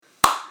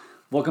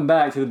Welcome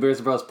back to the Beers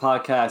and Bros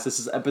podcast. This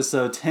is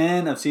episode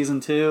 10 of season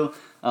 2.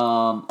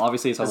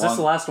 Obviously, it's a Is this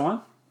the last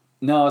one?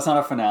 No, it's not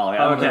our finale.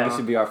 I don't Okay. think it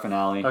should be our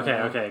finale.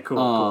 Okay,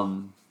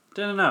 cool.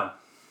 Didn't know.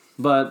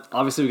 But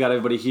obviously, we got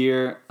everybody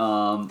here.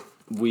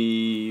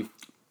 We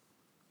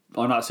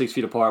are not 6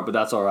 feet apart, but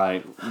that's all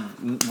right.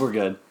 We're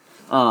good.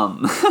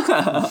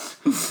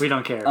 We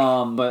don't care.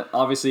 But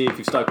obviously, if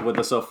you've stuck with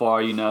us so far,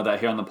 you know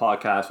that here on the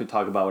podcast, we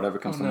talk about whatever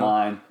comes to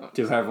mind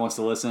to whoever wants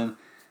to listen.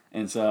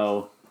 And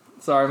so...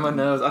 Sorry, my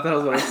nose. I thought I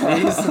was going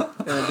to sneeze,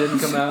 and it didn't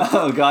come out.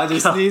 Oh God,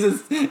 just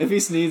sneezes. If he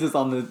sneezes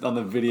on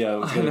the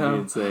video, it's gonna be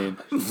insane.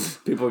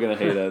 People are gonna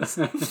hate us.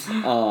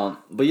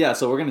 But yeah,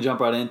 so we're gonna jump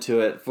right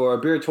into it. For our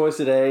beer choice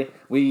today,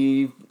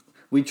 we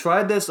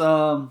tried this.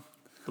 The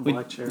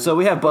black cherry. So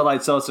we have Bud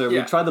Light Seltzer.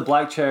 Yeah. We tried the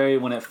black cherry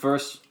when it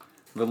first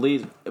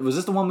released. Was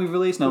this the one we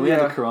released? No, we had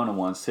Yeah. the Corona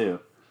ones too.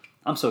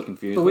 I'm so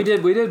confused. But we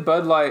did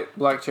Bud Light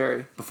Black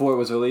Cherry. Before it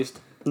was released.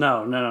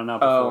 No, not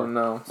before. Oh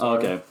no. Sorry.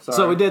 Okay. Sorry.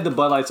 So we did the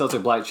Bud Light Seltzer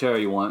Black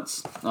Cherry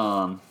once.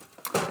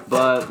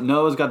 But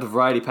Noah's got the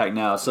variety pack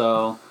now.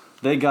 So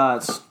they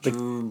got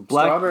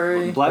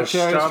strawberry, black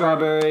cherry,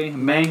 strawberry,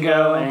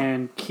 mango,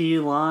 and key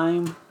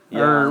lime.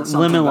 Yeah, or something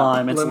lemon about-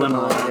 lime. It's lemon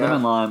lemon lime. lime. Yeah.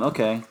 lemon lime.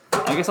 Okay.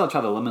 I guess I'll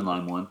try the lemon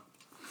lime one.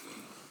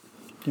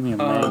 Give me a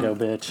mango,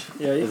 bitch.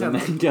 Yeah, you Is it can.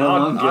 mango?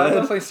 I'll I'm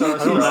definitely good. start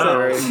with I don't know.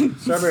 strawberry.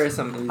 Strawberry is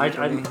something easy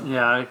for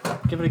me.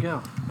 Give it a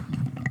go.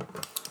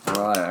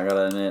 Alright, I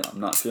gotta admit,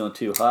 I'm not feeling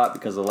too hot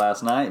because of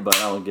last night, but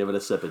I will give it a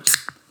sippage.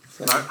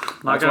 Not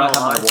That's why I gonna have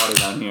lie. my water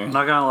down here.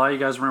 Not gonna lie, you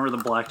guys remember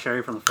the black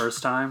cherry from the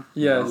first time?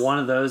 Yes. One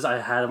of those I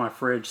had in my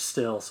fridge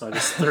still, so I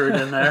just threw it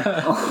in there.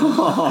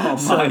 Oh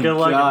So my good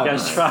luck God. if you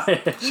guys try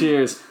it.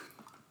 Cheers.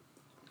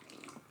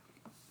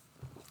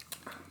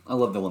 I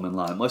love the lemon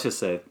lime. Let's just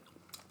say,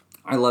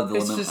 I love the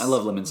It's lemon. just- I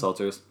love lemon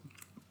seltzers.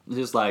 It's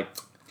just like,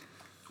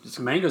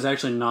 Mango's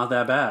actually not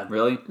that bad.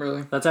 really.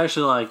 Really? That's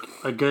actually like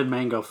a good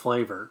mango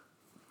flavor.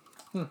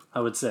 I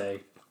would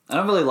say. I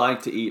don't really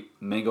like to eat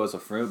mango as a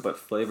fruit, but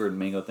flavored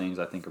mango things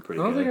I think are I pretty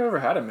don't good. think I've ever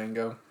had a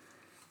mango.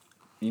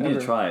 You need to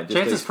ever. try it. Just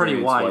Chance is to pretty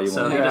experience why white, you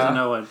so want he it. Yeah. doesn't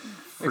know what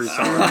fruits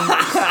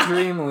are.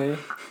 Extremely.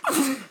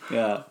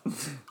 Yeah.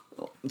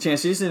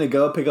 Chance, you just need to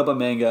go pick up a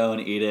mango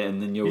and eat it,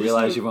 and then you'll You just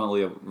realize need- you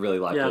won't really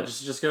like Yeah, it.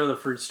 just go to the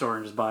fruit store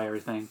and just buy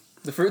everything.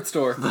 The fruit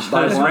store. Buy Just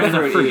one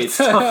random fruit fruit each.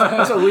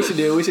 That's what we should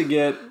do.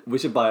 We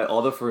should buy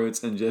all the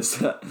fruits and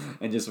just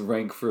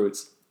rank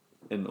fruits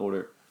in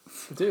order.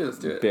 Dude, let's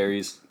do it.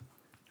 Berries,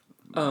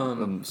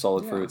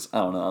 solid yeah. fruits. I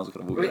don't know. I was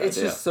gonna. It's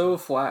just so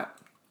flat.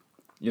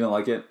 You don't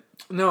like it.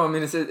 No, I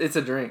mean it's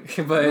a drink,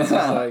 but it's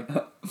just like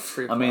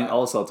pretty I mean, flat.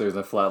 all seltzers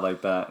are flat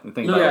like that.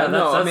 Think No, about yeah, it.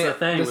 no, that's I mean the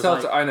thing, The was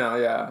seltzer, like- I know,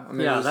 yeah. I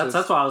mean, Yeah, it's that's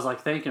just- what I was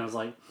like thinking. I was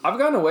like, I've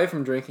gotten away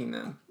from drinking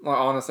them. Like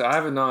honestly, I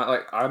haven't not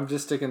like I'm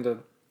just sticking to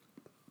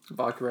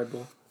vodka Red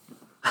Bull.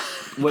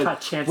 Wait,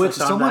 got Chance wait,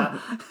 hooked on someone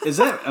is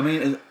that? I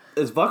mean,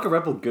 is vodka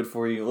Red Bull good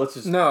for you? Let's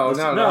just No, let's-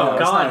 no, no, it's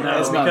God, not- no,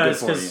 it's not good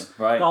because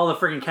for you, right? all the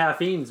freaking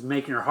caffeine's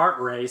making your heart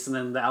race, and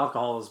then the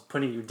alcohol is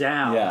putting you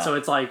down. Yeah. So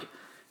it's like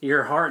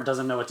your heart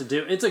doesn't know what to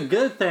do. It's a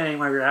good thing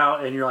when you're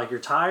out and you're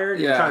tired,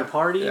 and you're Yeah, trying to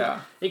party.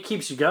 yeah. It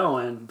keeps you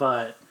going,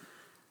 but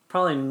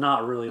probably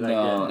not really that No,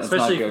 good. it's not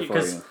Especially good for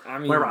because you. I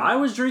mean, whenever I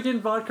was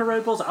drinking vodka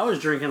Red Bulls, I was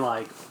drinking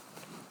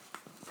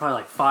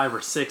probably 5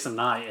 or 6 a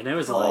night, and it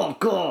was Oh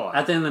God!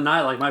 at the end of the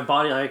night, my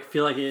body, I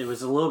feel like it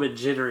was a little bit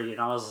jittery,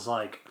 and I was just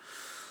like,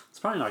 it's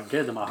probably not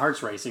good that my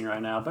heart's racing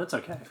right now, but it's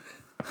okay.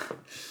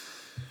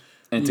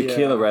 And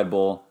tequila Red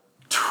Bull.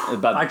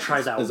 I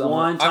tried that is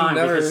one I've time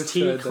never because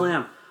T. tried that.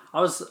 Clem, it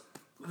was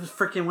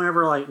freaking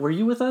whenever, were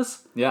you with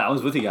us? Yeah, I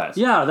was with you guys.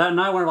 Yeah, that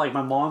night when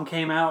my mom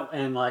came out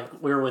and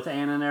we were with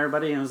Anna and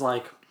everybody, and it was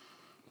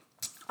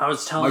I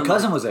was telling My them,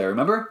 cousin was there.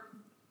 Remember?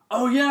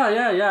 oh yeah,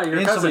 your And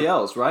cousin. somebody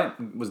else, right?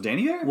 Was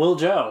Danny there? Will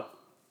Joe.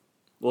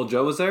 Well,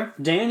 Joe was there.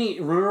 Danny,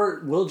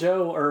 remember Will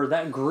Joe or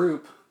that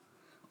group,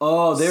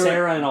 Oh, they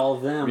Sarah were. and all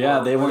of them. Yeah,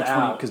 they were weren't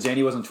 20 out. because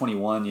Danny wasn't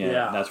 21 yet.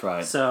 Yeah, That's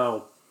right.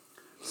 So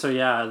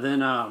yeah,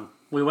 then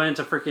we went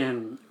to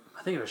freaking,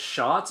 I think it was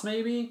Shots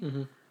maybe?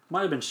 Mm-hmm.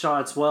 Might have been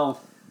Shots.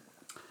 Well,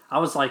 I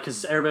was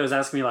because everybody was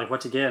asking me what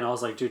to get, and I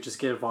was like, dude, just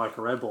get a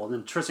vodka Red Bull. And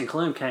then Tristan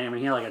Clem came, and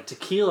he had a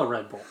tequila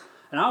Red Bull.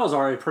 And I was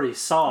already pretty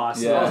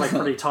sauced. Yeah. I was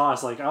pretty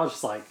tossed. I was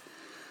just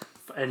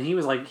and he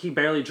was he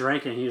barely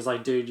drank it. And he was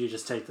like, dude, you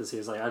just take this. He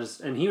was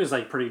and he was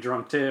pretty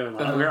drunk too.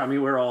 And we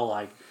were all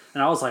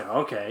and I was like,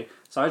 okay.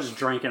 So I just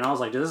drank it, and I was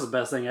like, dude, this is the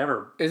best thing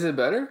ever. is it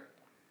better?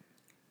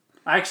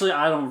 Actually,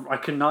 I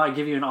could not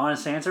give you an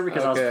honest answer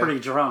because I was Okay. pretty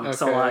drunk. Okay.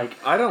 So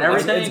I don't.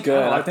 everything- It's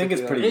good. I I like think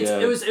it's tequila. pretty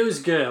good. it was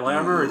good. I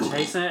remember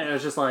tasting it. It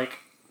was just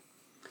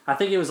I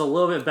think it was a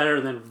little bit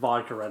better than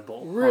vodka Red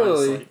Bull.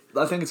 Really? honestly.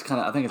 I think it's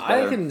better.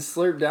 I can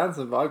slurp down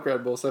some vodka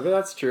Red Bull, so if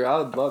that's true, I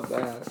would love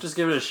that. Just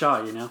give it a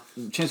shot,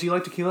 Chance, you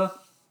like tequila?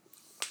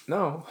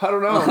 No, I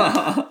don't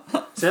know.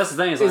 See, that's the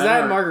thing. Is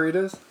that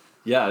margaritas?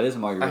 Yeah, it is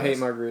margaritas. I hate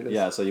margaritas.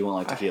 Yeah, so you won't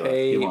like tequila. I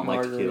hate You won't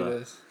like tequila.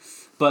 margaritas.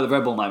 But the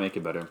Red Bull might make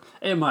it better.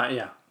 It might,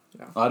 yeah.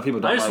 A lot of people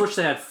don't I just like. wish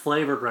they had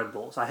flavored Red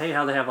Bulls. I hate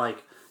how they have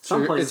some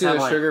Sugar, places it's either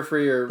have sugar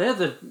free or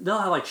they'll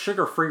have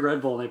sugar free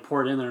Red Bull and they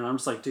pour it in there, and I'm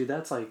just dude,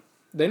 that's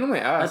They normally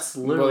ask. That's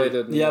literally- Well, they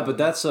didn't. Yeah, but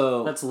that's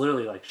so. That's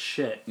literally like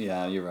shit.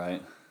 Yeah, you're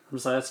right. I'm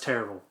just like, that's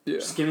terrible. Yeah.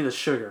 Just give me the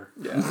sugar.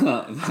 Yeah.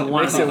 I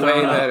want Makes to it throw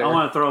way up. better. I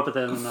want to throw up at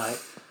the end of the night.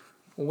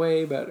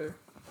 Way better.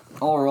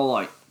 Overall,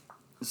 like,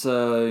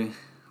 so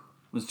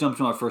let's jump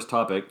to our first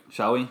topic,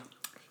 shall we?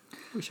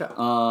 We shall.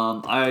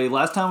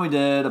 Last time we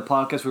did a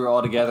podcast, we were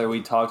all together.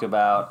 We talked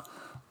about.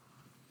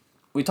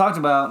 No,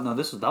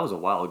 that was a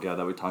while ago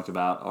that we talked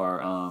about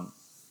our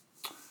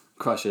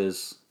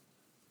crushes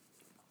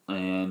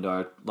and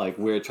our like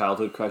weird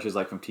childhood crushes,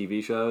 like from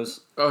TV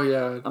shows. Oh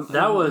yeah.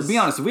 That was- To be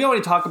honest, did we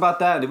already talk about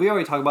that? Did we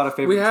already talk about our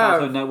favorite We have.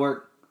 childhood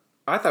network?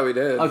 I thought we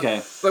did.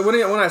 Okay. Like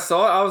when I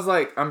saw it, I was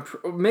like,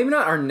 maybe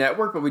not our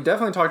network, but we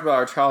definitely talked about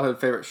our childhood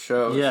favorite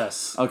shows.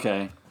 Yes.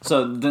 Okay.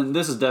 So then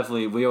this is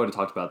definitely we already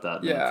talked about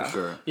that. Then, Yeah. for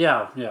sure.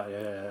 Yeah.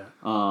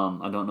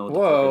 I don't know what the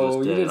fuck I Whoa, just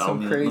you did. did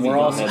some Let crazy me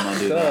go ahead and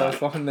do that.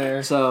 stuff on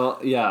there. So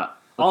yeah.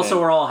 Also,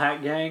 okay. we're all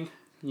Hat Gang.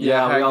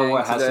 Yeah, we Hat all gang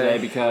wear hats today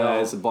today.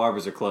 because the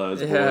barbers are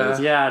closed. Yeah. Boys.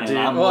 Yeah, And dude.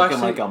 I'm Well, looking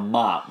actually- like a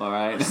mop. All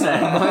right. Same.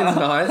 Mine's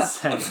not.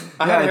 Same.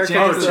 I had a Yeah, haircut.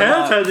 chances today.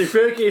 are- has a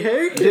freaky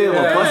haircut. Dude,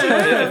 well, Yeah. plus,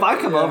 if I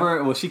come Yeah.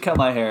 over, will she cut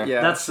my hair?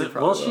 Yeah, That's she will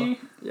probably she?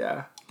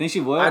 Yeah. Think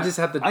she would? I just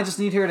have to. I just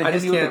need her to I hit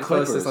just me with can't the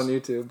post clippers. this on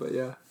YouTube, but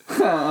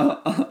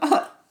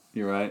yeah.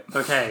 You're right.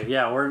 Okay.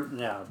 Yeah, we're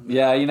yeah.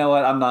 Yeah, you know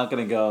what? I'm not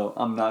gonna go.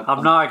 I'm not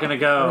gonna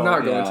go. We're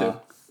not going yeah. to.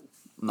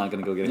 I'm not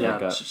gonna go get a Yeah,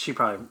 haircut. she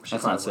probably. That's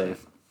probably not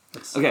safe.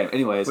 Okay.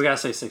 Anyways. We gotta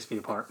stay 6 feet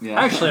apart. Yeah.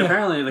 Actually,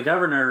 apparently, the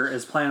governor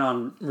is planning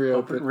on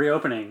Reopen.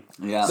 reopening.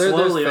 Yeah. There's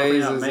Slowly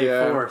opening up phases, May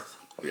yeah. 4th.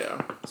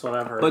 Yeah. That's what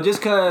I've heard. But just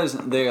because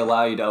they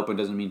allow you to open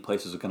doesn't mean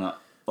places are gonna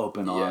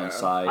open on Yeah.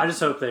 site. I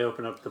just hope they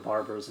open up the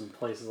barbers and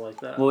places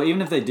like that. Well,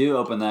 even if they do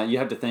open that, you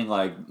have to think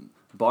like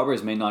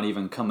barbers may not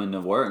even come into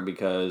work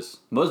because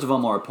most of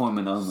them are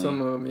appointment only.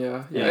 Some of them,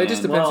 yeah. Yeah, It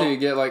just man. depends Well- who you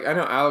get. Like, I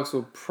know Alex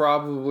will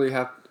probably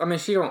have. I mean,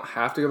 she don't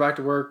have to go back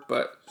to work,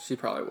 but she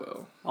probably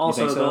will.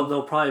 Also, think so?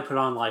 they'll probably put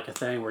on like a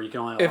thing where you can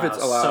only If allow,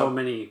 it's allowed. so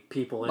many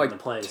people in Like the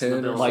place. 10 in the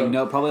or building. like So-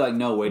 no, probably like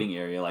no waiting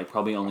area. Like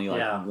probably only like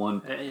yeah,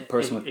 one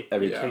person with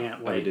every you can't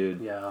every wait.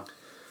 dude. Yeah.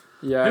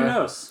 Yeah. Who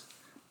knows?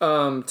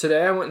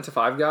 Today I went into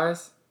Five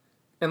Guys,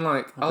 and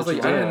like I was thought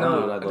like, you I did. didn't Dude, know.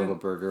 I I love a didn't-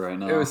 burger right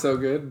now. It was so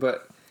good,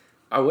 but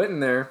I went in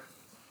there,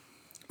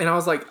 and I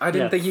was like, I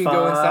didn't Yeah, think you could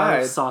go 5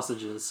 inside.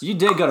 sausages. You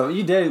did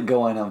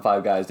go in on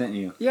Five Guys, didn't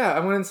you? Yeah, I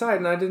went inside,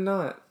 and I did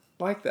not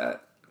like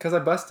that because I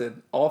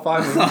busted all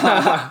 5 of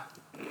them.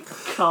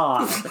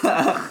 God.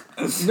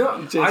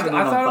 No, Jason I went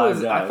on thought it Five was.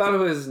 I Guys. thought it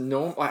was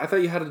normal. I thought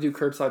you had to do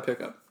curbside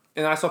pickup,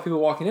 and I saw people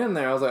walking in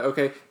there. I was like,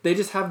 okay, they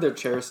just have their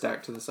chairs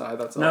stacked to the side.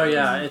 That's all. No, it is.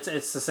 yeah,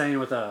 it's the same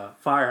with a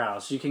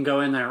firehouse. You can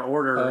go in there,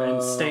 order,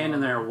 and stand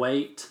in there,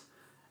 wait,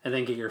 and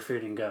then get your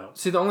food and go.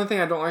 See, the only thing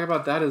I don't like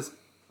about that is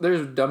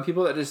there's dumb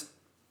people that just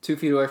 2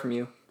 feet away from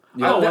you.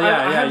 Yeah. Oh, well,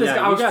 yeah, I had this yeah.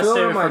 guy- I You was gotta filling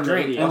stay up my from the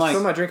drink. radius. I was And, like-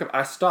 filling my drink up.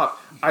 I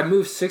stopped. I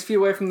moved 6 feet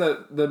away from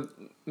the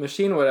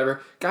machine or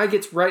whatever. Guy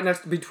gets right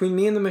next between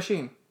me and the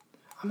machine.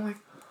 I'm like,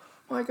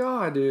 oh my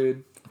god,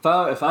 dude. If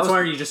I That's was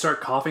where you just start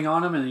coughing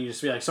on them, and then you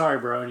just be like, "Sorry,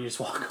 bro," and you just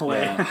walk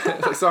away. Yeah.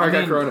 Like, sorry, I got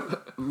mean- corona.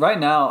 right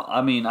now,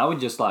 I mean, I would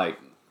just like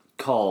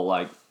call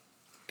like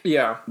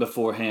Yeah,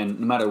 beforehand,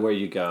 no matter where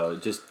you go,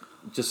 just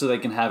so they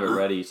can have it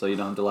ready, so you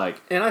don't have to like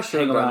and I should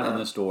hang have around done in that.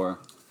 the store.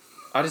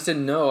 I just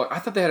didn't know. I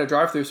thought they had a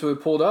drive-through, so we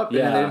pulled up, and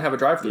then Yeah. they didn't have a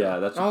drive-through. Yeah,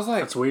 that's- I was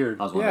like, That's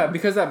weird. I was yeah, wondering.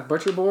 because that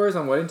Butcher Boys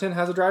on Weddington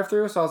has a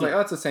drive-through, so I was like, oh,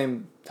 it's the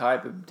same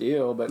type of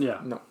deal, but Yeah.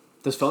 no.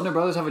 Does Feltner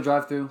Brothers have a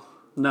drive-through?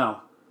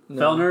 No.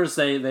 Fellner's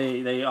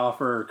they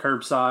offer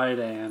curbside,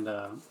 and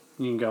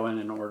you can go in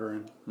and order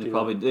and They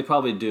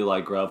probably do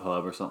like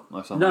Grubhub or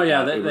something. No, like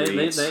yeah, that. Uber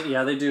they Eats.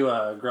 do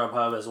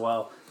Grubhub as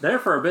well. There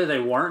for a bit they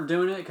weren't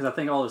doing it because I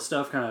think all this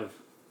stuff kind of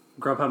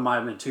Grubhub might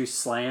have been too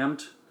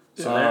slammed.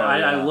 So Oh, I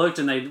yeah. looked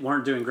and they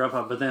weren't doing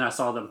Grubhub, but then I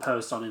saw them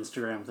post on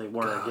Instagram they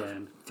were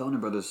again. Feltner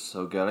Brothers is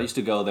so good. I used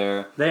to go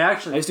there. They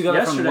actually I used to go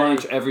there from yesterday-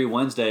 lunch every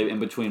Wednesday in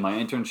between my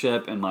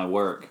internship and my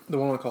work. The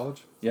one on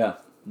college? Yeah.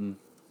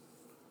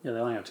 Yeah, they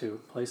only have 2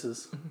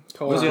 places.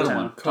 College. Where's the other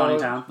Town- one? Tawny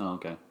Town. Oh,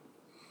 okay.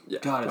 Yeah,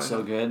 God, it's so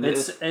fine. good.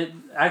 It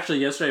actually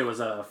yesterday was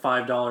a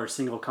 $5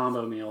 single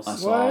combo meals. I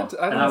saw. What?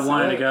 And I didn't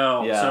wanted see to that.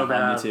 go Yeah, so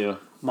bad. me too.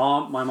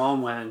 My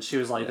mom went and she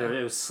was like, Yeah.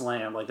 it was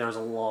slammed. Like there was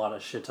a lot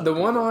of shit. Ton The of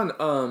one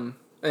people. on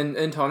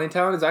in Tawny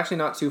Town is actually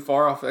not too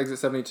far off exit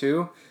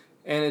 72,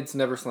 and it's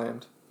never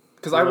slammed.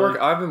 Because Really?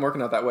 I've been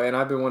working out that way, and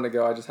I've been wanting to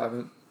go. I just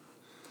haven't.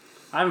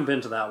 I haven't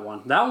been to that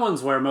one. That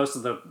one's where most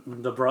of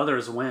the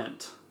brothers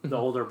went. The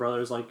older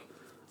brothers, like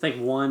I think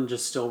one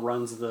just still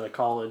runs the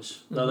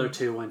college. The other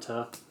 2 went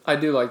to. I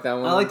do like that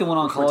one. I like the one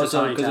on Went to college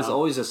though Tiny because it's Town.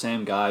 always the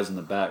same guys in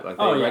the back. Like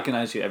they Oh, yeah.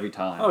 recognize you every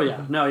time. Oh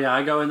yeah, no, yeah.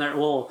 I go in there.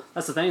 Well,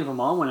 that's the thing. My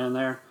mom went in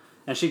there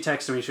and she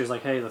texted me. She was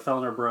like, "Hey, the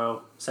Fellner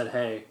bro said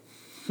hey,"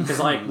 because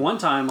like one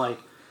time, like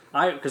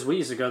because we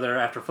used to go there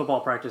after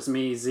football practice.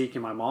 Me, Zeke,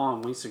 and my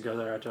mom. We used to go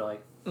there after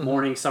like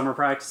morning summer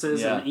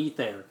practices Yeah. and eat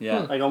there. Yeah.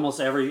 Like almost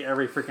every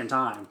freaking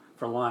time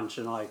for lunch,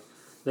 and like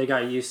they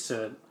got used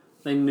to it.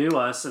 They knew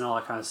us and all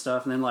that kind of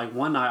stuff. And then like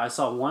one night, I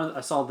saw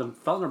the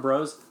Feltner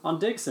Bros on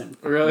Dixon.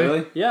 really.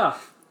 Really? Yeah,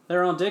 they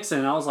were on Dixon,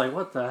 and I was like,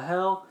 "What the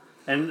hell?"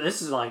 And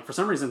this is like, for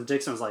some reason,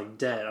 Dixon was like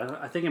dead.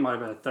 I think it might have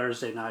been a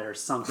Thursday night or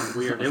something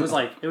weird. It was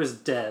like, it was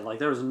dead. Like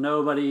there was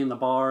nobody in the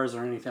bars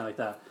or anything like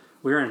that.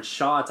 We were in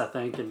Shots, I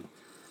think, and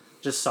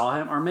just saw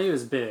him. Or maybe it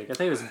was Big. I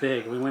think it was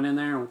Big. We went in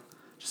there and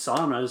just saw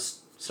him. And I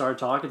just started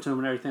talking to him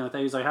and everything like that.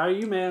 He was like, "How are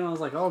you, man?" And I was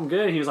like, "Oh, I'm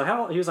good." And he was like,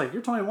 "How?" He was like,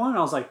 "You're 21." And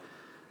I was like,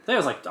 I think I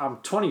was like, "I'm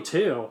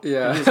 22."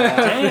 Yeah. And he was like,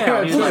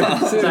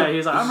 "Damn." He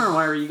was like, "I remember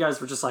whenever you guys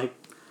were just like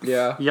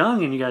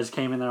young and you guys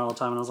came in there all the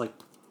time." And I was like,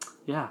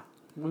 "Yeah,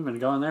 we've been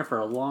going there for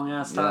a long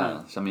ass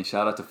time." Yeah. I mean,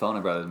 shout out to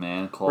Fona Brothers,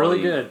 man. Quality,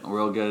 Really good.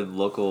 Real good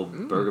local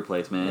burger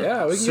place, man.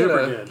 Yeah, we can Super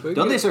get good. we can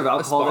Don't they get serve a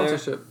alcohol there?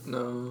 sponsorship?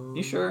 No.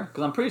 You sure?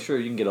 Because I'm pretty sure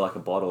you can get like a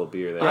bottle of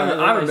beer there. Yeah,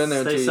 I haven't been there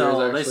in 2 years,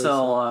 actually, They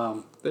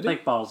sell They do?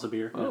 fake bottles of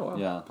beer. Oh, wow.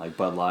 Yeah, like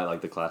Bud Light,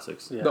 like the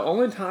classics. Yeah. The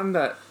only time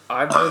that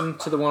I've been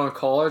to the one in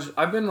college,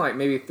 I've been like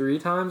maybe 3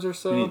 times or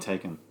so. You need to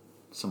take them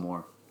some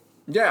more.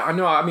 Yeah, I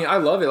know. I mean, I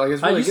love it. Like,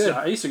 it's really good.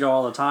 I used to go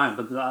all the time,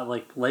 but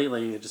like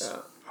lately, it just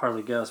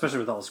hardly go. Especially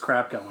with all this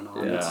crap going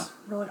on. Yeah. It's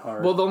really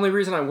hard. Well, the only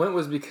reason I went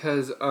was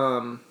because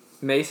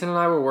Mason and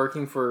I were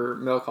working for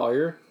Mel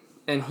Collier,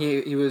 and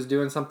he was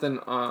doing something.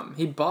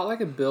 He bought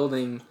like a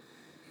building.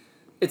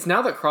 It's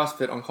now that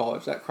CrossFit on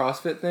college, that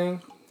CrossFit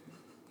thing.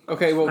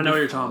 Okay, well, I know what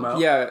you're talking about.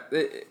 Yeah,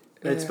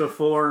 It's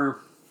before.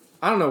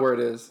 I don't know where it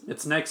is.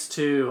 It's next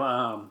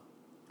to.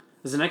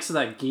 Is it next to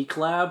that Geek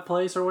Lab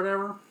place or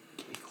whatever?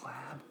 Geek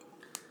Lab.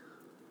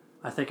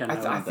 I think I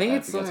know. I think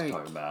it's like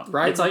about.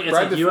 right. It's like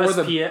before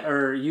USP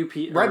or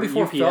UP. right or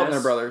before UPS.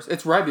 Feltner Brothers.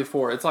 It's right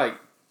before. It's like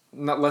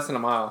not less than a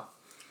mile.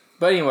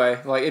 But anyway,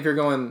 like if you're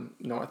going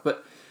north,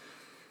 but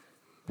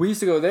we used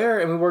to go there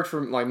and we worked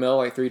for like Mel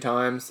like 3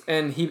 times,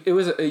 and it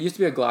used to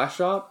be a glass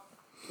shop,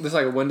 just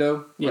like a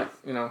window, Yeah,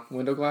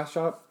 window glass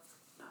shop,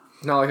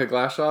 not like a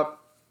glass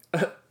shop,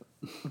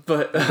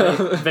 but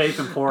Vape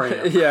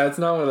Emporium. yeah, it's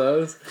not one of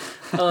those.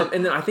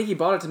 And then I think he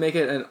bought it to make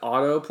it an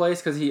auto place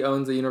because he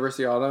owns the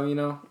University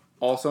Auto,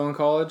 also in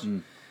college.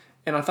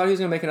 And I thought he was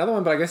gonna make another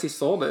one, but I guess he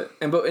sold it.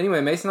 But anyway,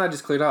 Mason and I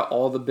just cleared out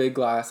all the big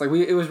glass. Like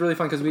it was really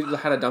fun because we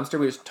had a dumpster.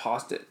 We just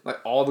tossed it, like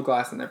all the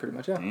glass in there, pretty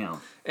much. Yeah.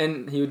 Damn.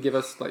 And he would give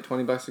us like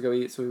 $20 to go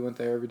eat, so we went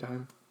there every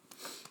time.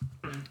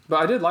 But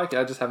I did like it.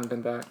 I just haven't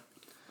been back.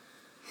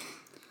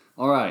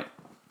 All right.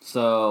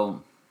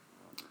 So,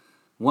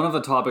 one of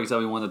the topics that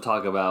we wanted to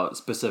talk about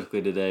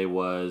specifically today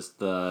was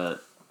about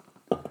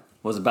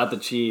the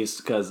Chiefs,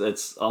 because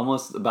it's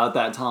almost about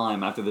that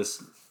time after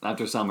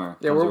summer.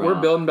 Yeah, comes we're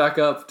around. building back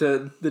up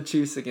to the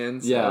Chiefs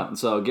again. So. Yeah,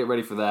 so get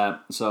ready for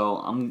that.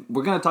 So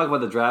we're gonna talk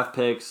about the draft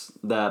picks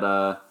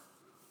that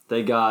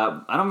they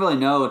got. I don't really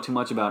know too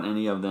much about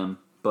any of them,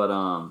 but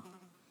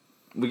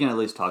we can at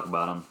least talk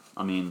about them.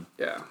 I mean,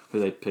 Yeah. who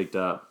they picked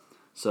up.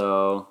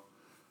 So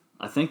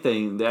I think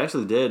they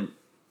actually did.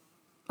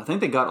 I think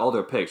they got all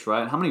their picks,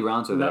 right? How many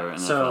rounds are there in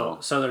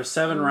NFL? So there's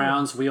 7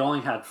 rounds. We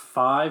only had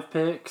 5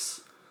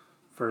 picks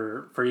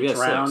for We each had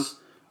round. 6.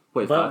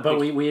 Wait, But 5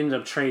 picks? we ended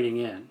up trading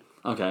in.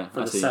 Okay,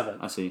 for I the see. 7th.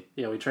 I see.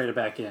 Yeah, we traded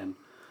back in.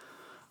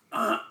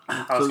 I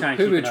was kind of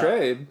Who'd we keeping up.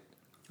 trade?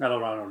 I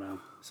don't know.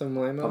 Some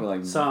lame. Probably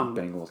like Some.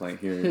 Bengals, like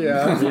here.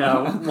 Yeah.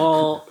 Yeah,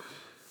 well,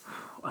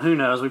 who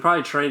knows? We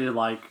probably traded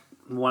like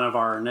one of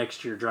our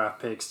next year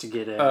draft picks to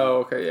get in. Oh,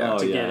 okay, yeah.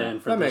 to yeah. get in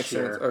for That this makes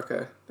year. sense.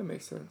 Okay, that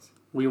makes sense.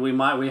 We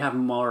have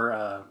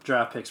more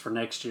draft picks for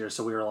next year,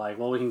 so we were like,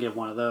 well, we can give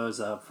one of those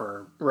up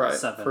for Right,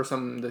 7. for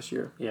something this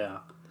year. Yeah.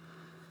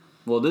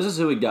 Well, this is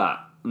who we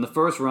got. In the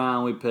first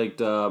round, we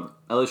picked up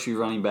LSU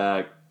running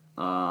back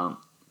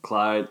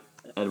Clyde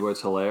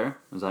Edwards-Helaire.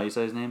 Is that how you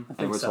say his name? I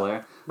think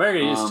Edwards-Helaire. Better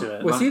get used to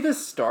it. Was he the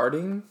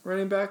starting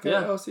running back at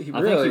Yeah. LSU?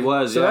 I think he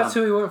was, So yeah. that's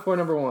who he went for,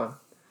 number 1.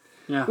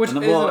 Yeah. Which And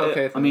is then, an well,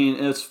 okay I thing. mean,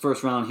 in his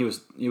first round,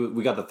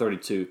 we got the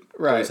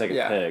 32nd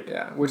yeah, pick.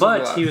 Yeah, which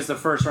But is he was the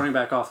first running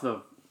back off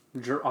the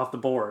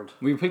board.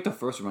 We picked the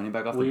first running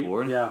back off the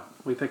board? Yeah,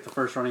 we picked the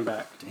first running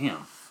back. Damn.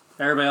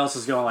 Everybody else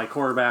is going like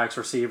quarterbacks,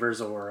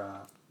 receivers, or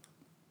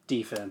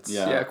defense.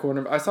 Yeah.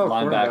 corner. I saw a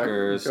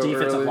Linebackers. cornerback go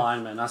Defensive early.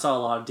 linemen. I saw a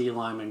lot of D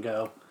linemen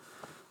go.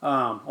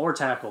 Or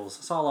tackles.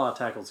 I saw a lot of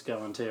tackles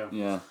going too.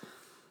 Yeah.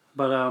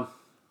 But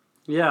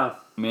yeah.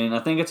 I mean, I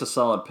think it's a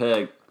solid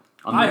pick.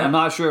 I'm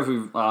not sure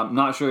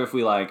if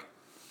we like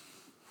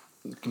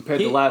compared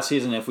to last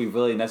season if we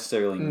really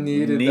necessarily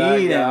Needed him that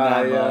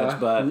guy, yeah. much,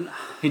 but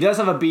he does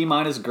have a B-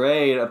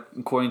 grade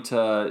according to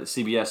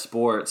CBS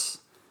Sports.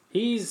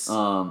 He's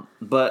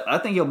But I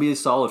think he'll be a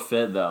solid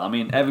fit though. I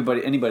mean,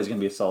 anybody's gonna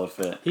be a solid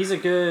fit. he's a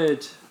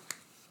good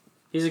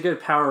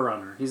power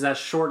runner. He's that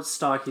short,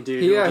 stocky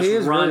dude Yeah, who he will is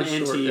just run really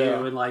into short, you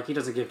yeah. and like he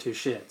doesn't give 2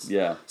 shits.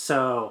 Yeah.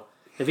 So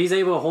if he's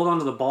able to hold on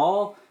to the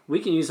ball, we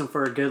can use him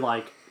for a good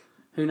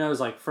who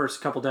knows, first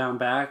couple down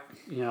back,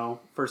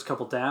 first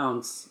couple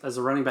downs as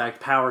a running back,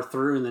 power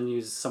through, and then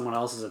use someone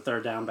else as a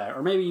third down back,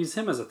 or maybe use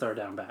him as a third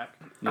down back.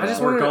 I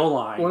just Or want goal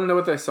line. to know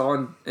what they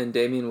saw in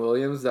Damian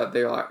Williams that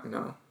they're like,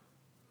 no.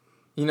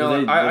 Did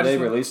I they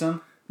just release him?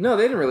 No,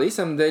 they didn't release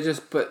him. They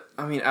just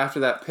after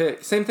that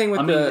pick. Same thing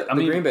with the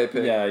Green Bay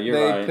pick. Yeah, you're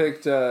they right.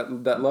 picked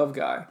that Love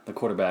guy. The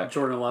quarterback.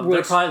 Jordan Love.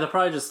 Which- They're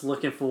probably just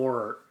looking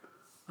for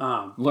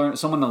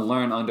Someone to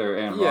learn under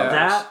Aaron Yeah. Rodgers.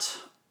 that,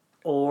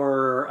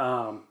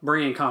 or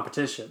bring in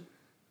competition.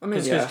 I mean,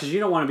 Because you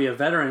don't want to be a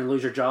veteran and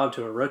lose your job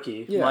to a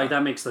rookie. Yeah. Like,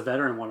 that makes the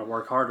veteran want to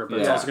work harder, but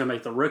it's also going to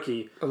make the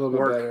rookie a little bit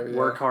better,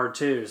 work hard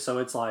too. So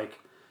it's like,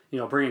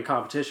 bringing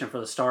competition for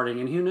the starting.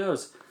 And who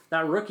knows?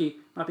 That rookie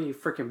might be a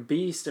freaking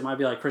beast. It might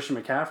be like Christian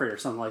McCaffrey or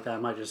something like that.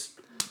 It might just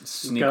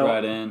Sneak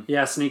right in.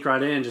 Yeah, sneak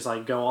right in, just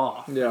like go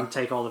off Yeah. and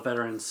take all the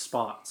veterans'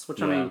 spots.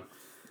 Which, I Yeah. mean...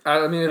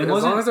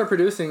 as long as they're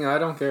producing, I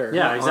don't care.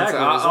 Yeah, exactly.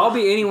 Honestly, I'll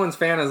be anyone's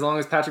fan as long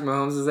as Patrick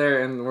Mahomes is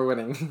there and we're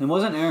winning. And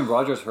wasn't Aaron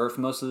Rodgers hurt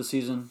for most of the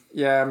season?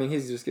 Yeah, I mean,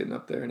 he's just getting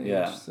up there in age.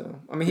 Yeah. So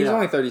he's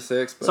only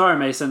 36. But Sorry,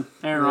 Mason.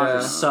 Aaron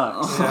Rodgers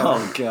sucks.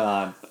 Oh,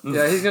 God.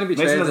 yeah, he's going to be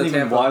Mason traded doesn't to even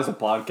Tampa watch the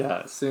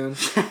podcast. soon.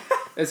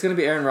 It's going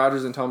to be Aaron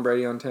Rodgers and Tom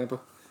Brady on Tampa.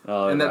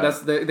 Oh, And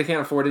right. they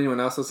can't afford anyone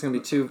else, so it's going to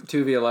be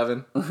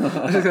 2v11.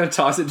 They're just going to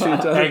toss it to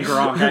each other. And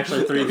Gronk,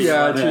 actually 3v1.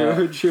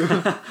 Yeah, true.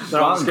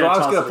 Gronk's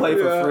gonna play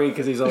for free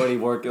because he's already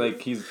working. Like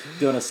he's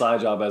doing a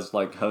side job as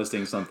like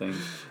hosting something.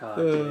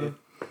 Dude.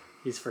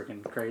 He's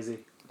freaking crazy.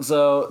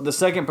 So the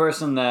second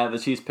person that the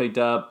Chiefs picked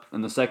up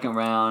in the second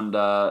round,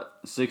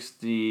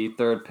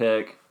 63rd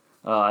pick,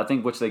 I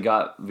think, which they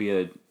got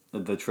via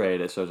the trade.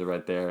 It shows it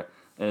right there.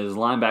 Is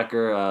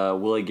linebacker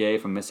Willie Gay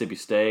from Mississippi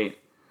State.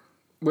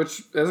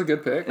 Which is a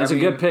good pick. It's a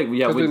good pick.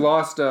 Yeah, because we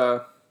lost.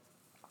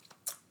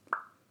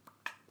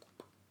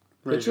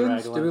 Reggie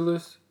Hitchens? Did we Ragland.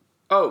 lose?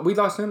 Oh, we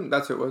lost him.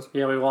 That's who it was.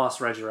 Yeah, we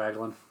lost Reggie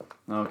Ragland.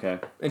 Okay.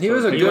 And he So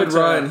was a he good went to-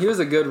 run. He was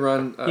a good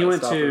run. He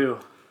went stopper. to,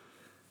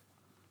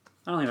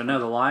 I don't even know,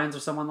 the Lions or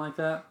someone like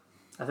that,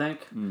 I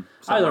think. Something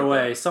Either like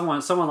way,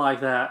 someone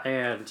like that,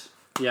 and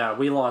yeah,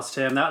 we lost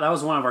him. That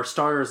was one of our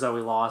starters that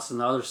we lost, and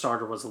the other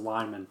starter was a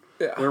lineman.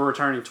 Yeah. We were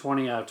returning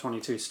 20 out of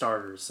 22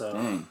 starters, so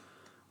Dang.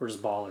 we're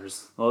just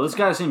ballers. Well, this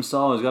guy seems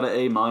solid. He's got an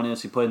A-.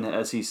 He played in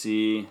the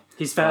SEC.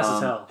 He's fast as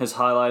hell. His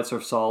highlights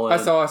are solid. I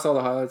saw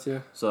the highlights. Yeah.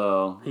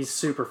 So He's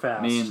super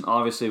fast. I mean,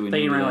 obviously we I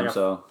think need he ran him. like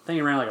So I think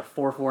he ran like a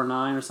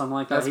 4.49 or something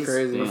like that. That's He's,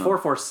 crazy. Or Damn.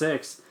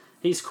 4.46.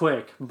 He's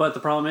quick, but the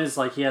problem is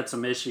like he had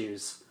some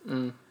issues.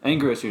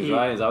 anger issues,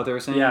 right? Is that what they were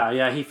saying?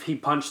 Yeah. He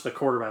punched the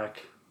quarterback,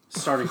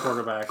 starting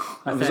quarterback.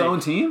 I Of his think. own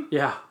team.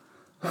 Yeah,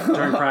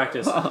 during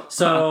practice.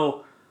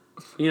 So,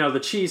 the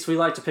Chiefs, we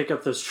like to pick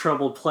up those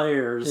troubled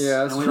players,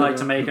 Yeah, and that's we true. like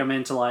to make them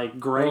into like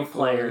great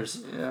Hopefully.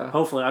 players. Yeah.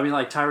 Hopefully, I mean,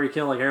 like Tyreek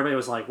Hill, like everybody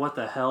was like, "What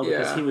the hell?"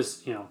 Because Yeah. he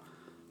was,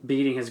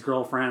 beating his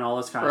girlfriend, all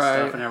this kind of Right.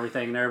 stuff, and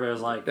everything, and everybody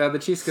was like, Yeah, the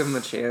Chiefs give him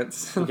a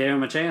chance. gave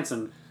him a chance,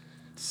 and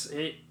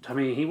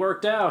he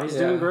worked out. He's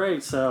Yeah. doing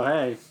great. So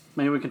hey,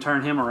 maybe we can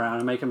turn him around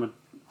and make him a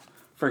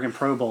freaking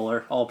Pro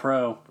Bowler, All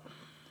Pro.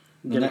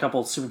 Get a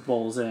couple Super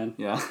Bowls in.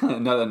 Yeah,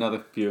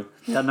 another few.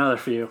 Got another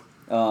few.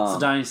 It's a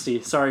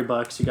dynasty. Sorry,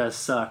 Bucks. You guys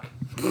suck.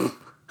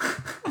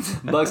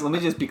 Bucks. Let me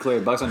just be clear.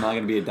 Bucks are not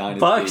going to be a dynasty.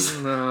 Bucks.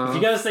 No. If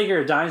you guys think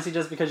you're a dynasty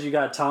just because you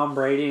got Tom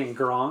Brady and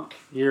Gronk,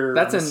 you're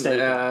That's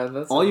mistaken.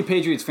 that's All you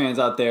Patriots fans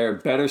out there,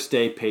 better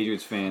stay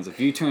Patriots fans. If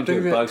you turn to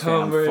Look a at Bucks fan,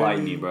 Tom I'm Brady.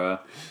 fighting you, bro.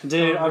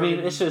 Dude, I mean,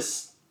 it's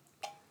just...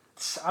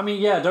 I mean,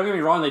 yeah, don't get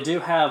me wrong. They do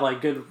have,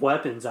 like, good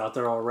weapons out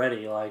there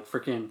already. Like,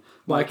 freaking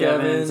Mike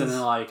Evans and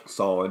then, like,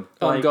 Solid.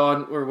 like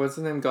or what's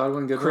his name?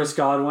 Godwin. Goodwin. Chris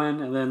Godwin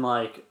and then,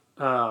 like,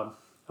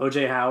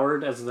 O.J.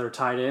 Howard as their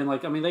tight end.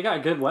 Like, I mean, they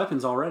got good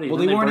weapons already. Well,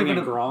 Then they weren't bring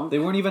even in Gronk. they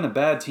weren't even a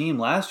bad team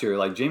last year.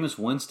 Like Jameis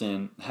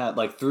Winston had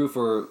threw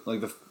for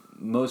like the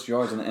most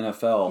yards in the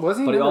NFL.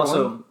 Wasn't he but he number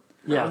also one?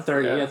 Yeah,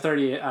 30. Yeah. Yeah,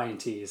 30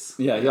 INTs.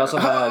 yeah he also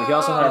had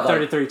like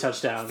 33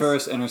 touchdowns.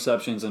 first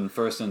interceptions and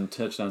first in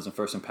touchdowns and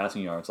first in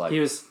passing yards. Like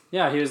He was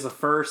the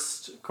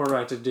first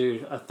quarterback to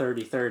do a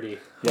 30-30.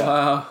 yeah.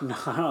 Wow. No,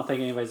 I don't think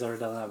anybody's ever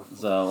done that before.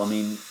 So I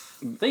mean,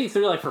 I think he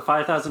threw like for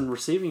 5,000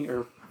 receiving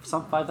or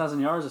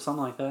 5,000 yards or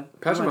something like that.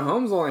 Patrick Like-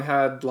 Mahomes only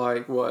had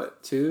like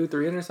what 2-3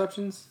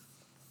 interceptions.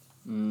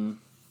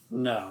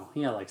 No,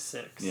 he had like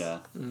 6. yeah.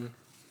 Are you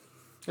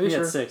He sure?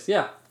 had 6.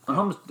 Yeah, I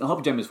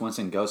hope Jameis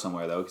Winston goes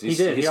somewhere though. Cause he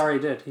did. He he's- already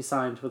did. He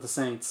signed with the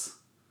Saints.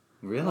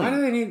 really. Why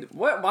do they need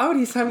what? Why would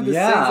he sign with the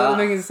Yeah. Saints? That doesn't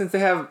make any sense. They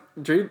have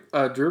Drew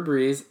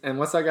Brees and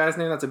what's that guy's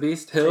name? That's a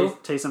beast. Hill.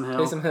 Taysom Hill.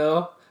 Taysom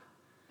Hill.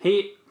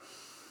 He.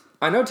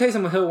 I know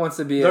Taysom Hill wants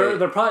to be.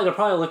 They're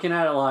probably looking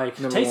at it like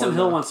Number Taysom one,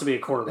 Hill though. wants to be a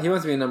quarterback. He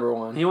wants to be number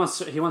one. He wants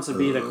to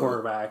be the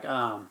quarterback.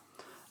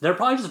 They're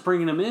probably just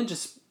bringing him in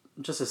just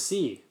to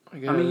see. I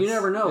mean, you guess.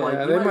 never know. Yeah,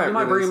 Like they you might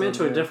might bring him release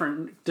into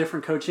him, a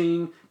different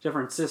coaching,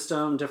 different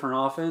system, different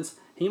offense.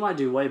 He might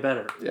do way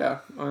better. Yeah.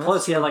 Well,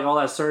 Plus, he had like all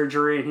that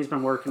surgery, and he's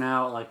been working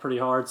out like pretty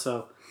hard.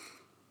 So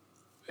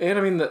and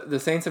I mean the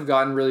Saints have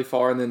gotten really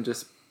far and then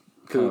just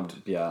pooped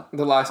Yeah.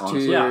 the last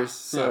Honestly. 2 Yeah. years.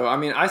 So I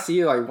mean I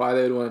see like why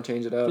they would want to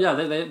change it up. yeah,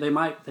 they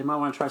might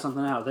want to try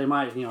something out. They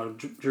might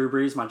Drew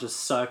Brees might just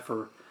suck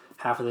for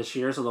half of this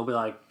year, so they'll be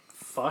like,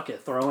 fuck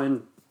it, throw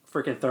in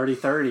freaking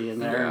 30-30 in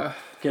there, Yeah. and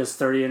get us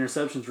 30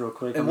 interceptions real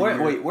quick. And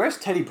where's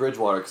Teddy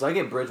Bridgewater? Because I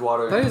get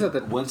Bridgewater Teddy's and at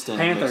the Winston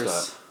mixed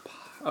Panthers. up.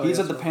 Oh, He's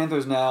yeah, at the that's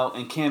Panthers now,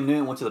 and Cam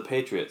Newton went to the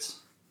Patriots.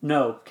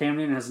 No, Cam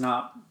Newton has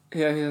not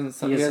Yeah, he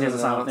hasn't. He hasn't signed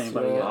with announced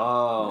anybody yet.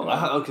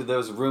 Oh, okay. There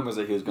was rumors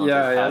that he was going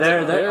Yeah, to. yeah.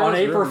 There on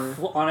There's April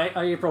rumor. on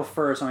April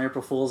 1st, on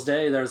April Fool's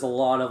Day, there's a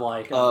lot of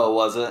like Oh,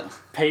 was it?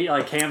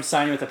 like Cam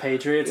signing with the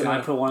Patriots, and I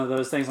Yeah. put one of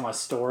those things on my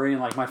story,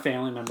 and like my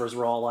family members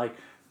were all like,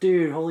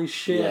 "Dude, holy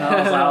shit!" And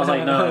I was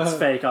like, "No, it's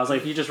fake." I was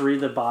like, "If you just read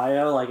the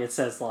bio, like it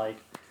says like,"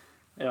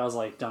 and I was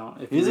like,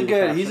 "Don't." If you He's a read the good.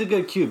 caption- He's a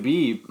good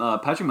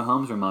QB. Patrick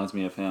Mahomes reminds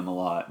me of him a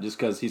lot, just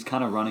because he's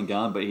kind of run and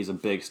gun, but he's a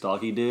big,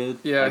 stocky dude.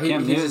 Yeah, like, he's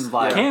Cam Newton's just-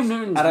 like Cam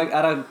Newton's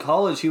out of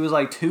college. He was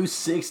like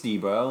 260,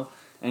 bro,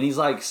 and he's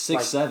like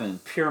 6'7".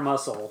 Like, pure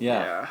muscle.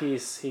 Yeah.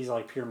 He's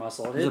like pure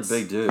muscle. He's a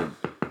big dude.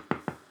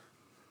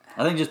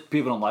 I think just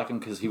people don't like him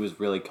because he was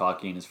really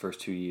cocky in his first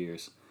 2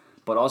 years,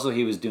 but also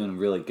he was doing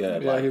really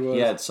good. Yeah, like, he was. He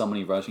had so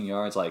many rushing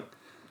yards. Like,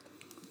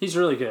 He's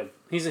really good.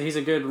 He's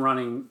a good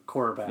running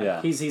quarterback.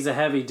 Yeah. He's a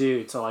heavy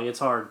dude, so like it's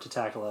hard to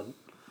tackle a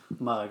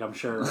mug. I'm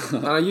sure.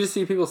 You just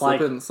see people Like-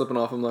 slipping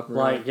off him left and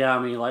right. Like yeah, I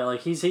mean like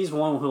he's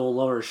one who will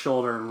lower his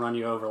shoulder and run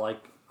you over. Like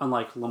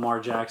unlike Lamar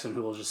Jackson,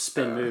 who will just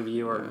spin move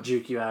you or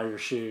juke you out of your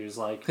shoes.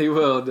 Like He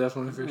will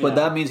definitely for sure. but Yeah.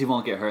 that means he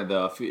won't get hurt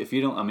though. If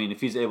you don't, I mean, if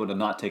he's able to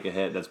not take a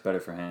hit, that's better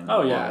for him.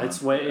 oh in the yeah, long run.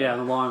 it's way in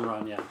the long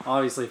run. Yeah,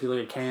 obviously if you look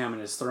at Cam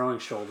and his throwing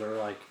shoulder,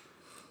 like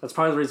that's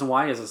probably the reason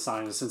why he hasn't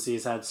signed is since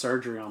he's had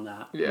surgery on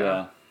that.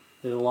 yeah.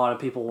 A lot of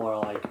people are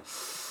like,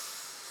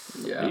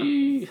 Yeah.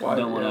 "Eeh."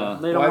 Don't wanna-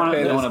 They don't Why want pay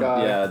to. this They want to,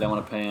 guy? yeah, they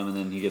want to pay him, and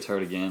then he gets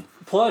hurt again.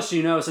 Plus,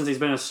 since he's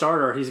been a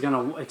starter, he's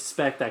gonna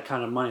expect that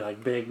kind of money,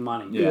 like big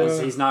money. Yeah.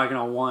 He's not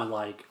gonna want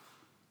like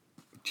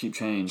Cheap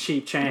change.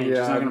 cheap change.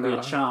 Yeah, he's not gonna be no.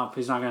 a chump.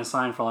 He's not gonna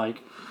sign for like.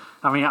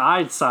 I mean,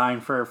 I'd sign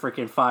for a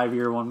freaking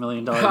 5-year, $1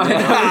 million deal.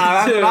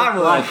 Yeah.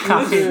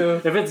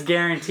 If it's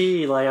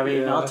guaranteed, like I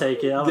mean, Yeah. I'll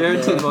take it.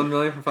 Guaranteed $1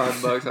 million for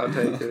 $5. I'll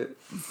take it.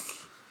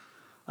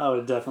 I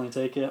would definitely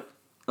take it.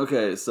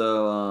 Okay,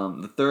 so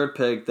the third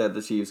pick that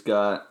the Chiefs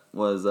got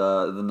was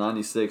the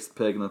 96th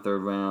pick in the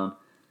third round.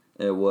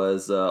 It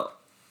was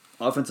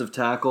offensive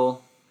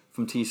tackle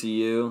from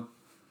TCU,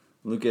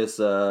 Lucas.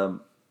 Oh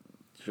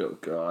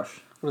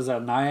gosh, What is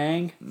that?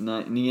 Niang?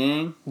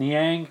 Niang.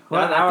 Niang?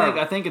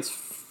 I think it's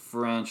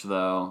French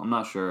though. I'm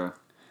not sure.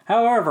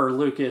 However,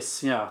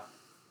 Lucas, yeah.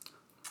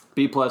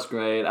 B+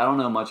 grade. I don't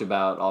know much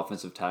about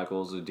offensive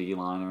tackles or D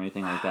line or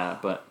anything like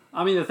that, but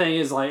I mean, the thing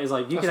is like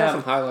you I could saw have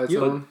some highlights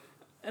you- of him.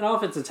 an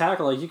offensive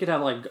tackle, like you could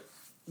have like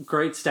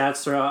great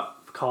stats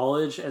throughout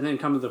college, and then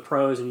come to the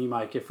pros, and you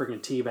might get freaking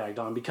teabagged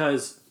on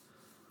because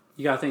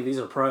you gotta think these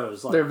are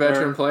pros. Like, They're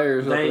veteran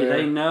players. up there.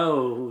 They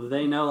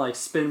know like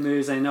spin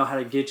moves. They know how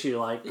to get you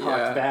like cocked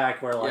Yeah.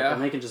 back, where like Yeah.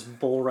 and they can just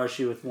bull rush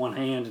you with one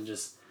hand and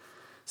just.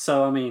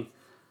 So I mean,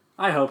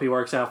 I hope he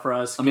works out for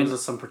us. Gives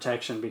us some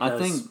protection because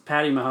think-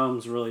 Patty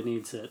Mahomes really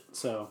needs it.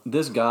 So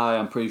this guy,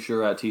 I'm pretty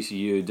sure at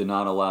TCU, did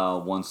not allow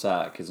one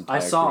sack his entire I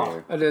saw.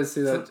 career. I did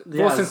see that.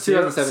 yeah, Well, since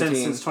zero-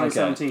 2017. Since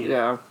 2017.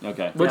 Yeah.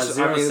 Okay. Which, Yeah,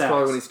 zero I mean, is probably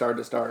sacks. when he started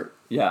to start.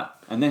 Yeah,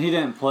 and then he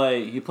didn't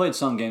play. He played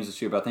some games this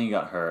year, but I think he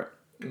got hurt.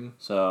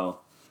 So,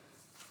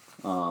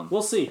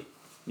 We'll see.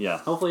 yeah.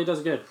 Hopefully he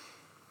does good.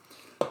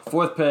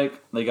 Fourth pick,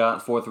 they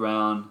got fourth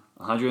round,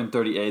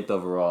 138th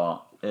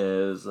overall,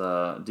 is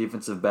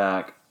defensive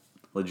back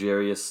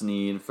L'Jarius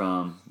Sneed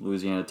from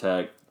Louisiana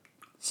Tech,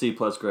 C+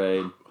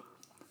 grade.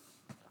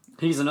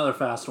 He's another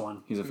fast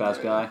one. He's a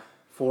fast guy.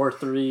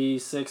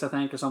 4.36, I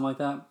think, or something like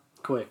that.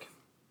 Quick.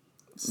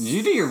 Did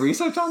you do your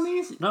research on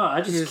these? No,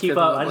 I just just keep kept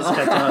up. up I with just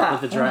kept up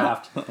with the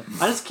draft.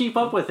 I just keep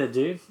up with it,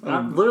 dude.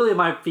 Literally,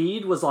 my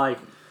feed was like,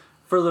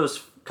 for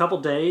those couple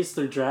days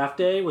through draft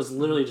day, was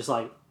literally just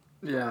like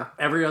Yeah.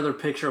 every other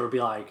picture would be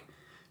like,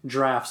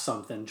 draft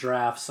something,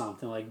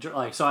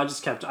 like so. I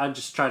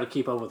just tried to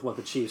keep up with what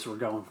the Chiefs were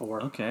going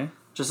for, Okay.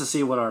 just to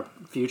see what our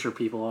future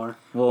people are.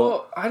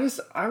 Well, Well,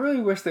 I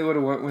really wish they would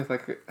have went with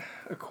like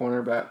a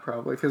cornerback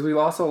probably because we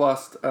also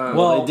lost.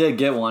 Well, they did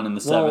get one in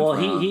the seventh Well,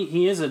 round.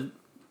 he is a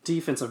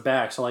defensive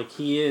back, so like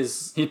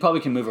He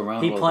probably can move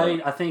around. he a little played.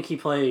 bit. I think he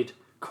played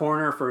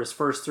corner for his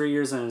first 3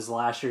 years, and his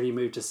last year he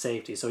moved to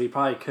safety. So he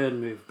probably could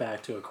move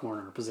back to a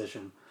corner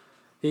position.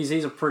 He's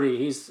a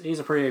pretty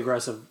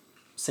aggressive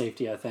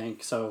safety, I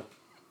think. So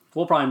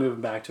we'll probably move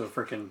him back to a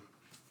freaking.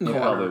 He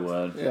probably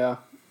would. yeah.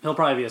 He'll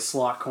probably be a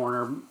slot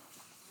corner.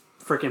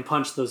 Freaking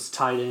punch those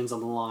tight ends on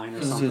the line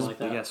or something like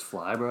Big that. ass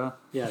fly, bro.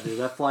 Yeah, dude,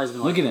 that fly's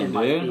been Look like at him, in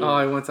my dude. ear.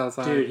 Oh, he went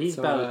outside. Dude, he's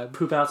so about bad. to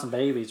poop out some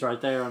babies right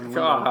there on the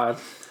window. God.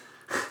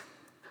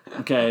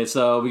 Okay,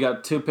 so we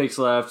got 2 picks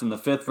left. In the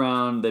 5th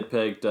round, they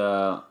picked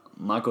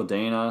Michael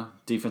Dana,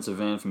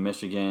 defensive end from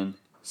Michigan,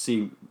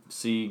 C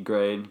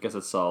grade. Guess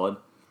that's solid.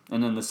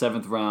 And then the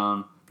 7th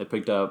round, they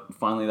picked up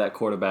finally that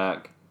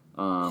quarterback,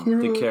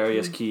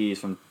 Decarius Keys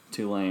from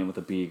Tulane with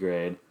a B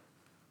grade,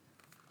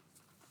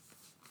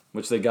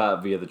 which they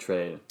got via the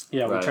trade.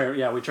 Yeah,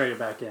 right? we traded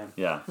back in.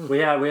 Yeah. We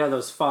had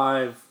those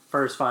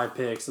first five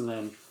picks, and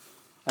then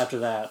after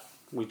that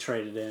we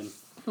traded in.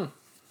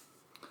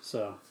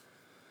 So,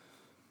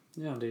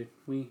 yeah, dude,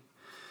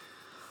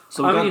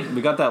 So I mean-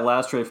 we got that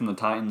last trade from the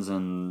Titans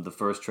and the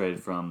first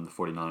trade from the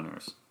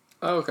 49ers.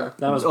 Oh, okay.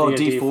 That was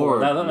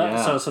D4.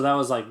 Yeah. So that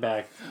was like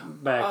back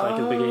like at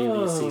the beginning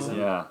of the season.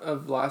 Yeah.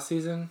 Of last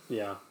season?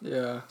 Yeah.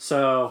 Yeah.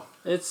 So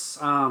it's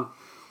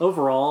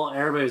overall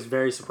everybody was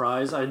very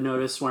surprised. I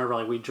noticed whenever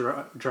like we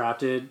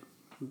drafted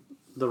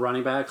the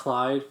running back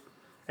Clyde,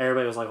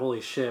 everybody was like,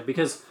 "Holy shit!"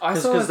 Because I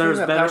saw there's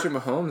that better. Patrick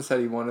Mahomes said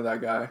he wanted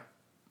that guy.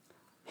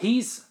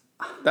 He's.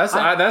 That's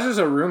just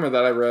a rumor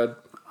that I read.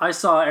 I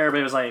saw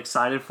everybody was like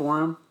excited for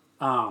him.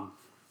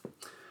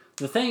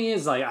 The thing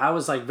is, like, I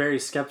was like very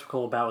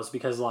skeptical about was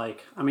because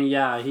like I mean,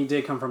 yeah, he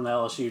did come from the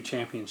LSU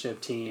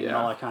championship team and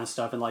all that kind of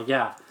stuff, and like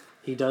yeah,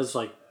 he does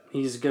like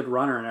he's a good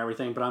runner and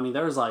everything. But I mean,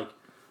 there's like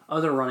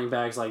other running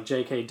backs like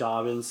J.K.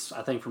 Dobbins,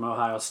 I think from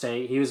Ohio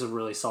State. He was a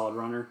really solid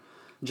runner.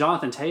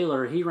 Jonathan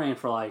Taylor, he ran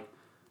for like,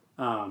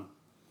 I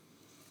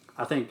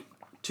think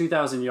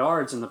 2,000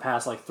 yards in the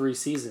past like 3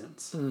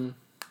 seasons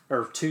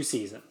or 2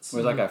 seasons.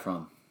 Where's that guy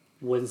from?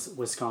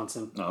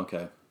 Wisconsin. Oh,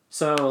 okay.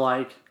 So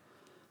like,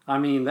 I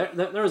mean,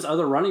 there's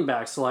other running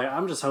backs. So like,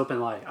 I'm just hoping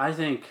like I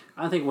think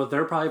what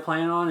they're probably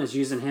planning on is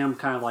using him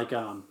kind of like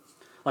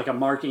a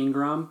Mark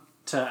Ingram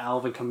to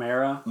Alvin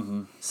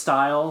Kamara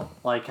style,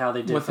 like how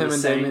they did with for him the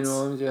and Saints. Damian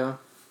Williams. Yeah,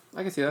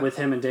 I can see that. With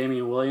him and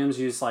Damian Williams,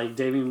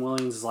 Damian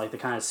Williams is like the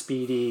kind of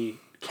speedy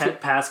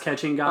pass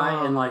catching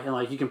guy, and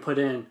like you can put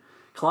in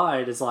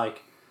Clyde as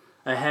like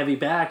a heavy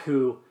back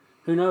who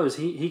knows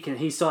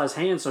he still has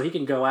hands, so he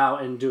can go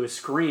out and do a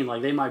screen.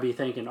 Like they might be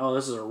thinking, oh,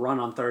 this is a run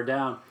on third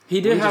down. He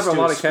did have a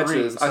lot of screen,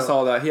 catches. so. I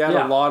saw that he had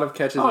a lot of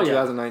catches in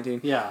 2019.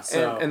 Yeah,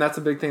 so and that's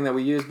a big thing that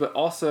we use. But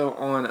also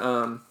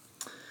on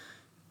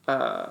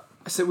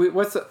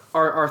what's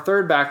our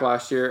third back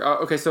last year?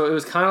 Okay, so it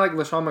was kind of like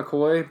LaShawn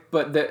McCoy,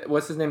 but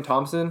what's his name,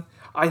 Thompson.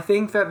 I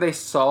think that they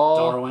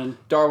saw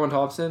Darwin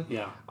Thompson.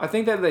 Yeah, I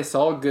think that they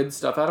saw good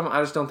stuff out of him.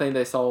 I just don't think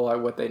they saw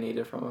like what they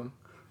needed from him.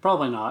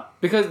 Probably not.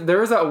 Because there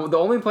was the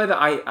only play that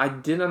I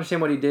didn't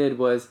understand what he did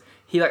was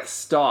he like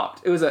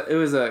stopped. It was a.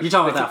 You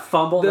talking about that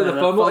fumble? The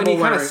fumble, and he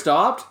kind of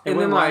stopped, and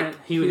then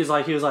like he was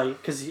like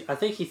because I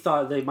think he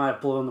thought they might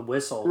have blown the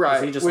whistle.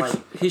 Right,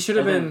 He should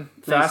have been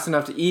fast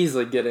enough to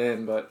easily get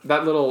in, but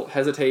that little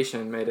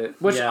hesitation made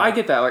it. Which Yeah. I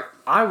get that, like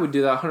I would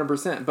do that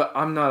 100%, but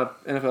I'm not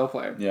an NFL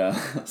player. Yeah.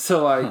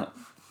 So like,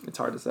 it's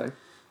hard to say.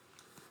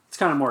 It's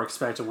kind of more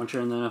expected once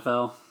you're in the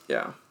NFL.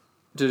 Yeah,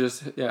 to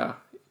just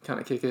kind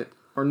of kick it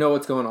or know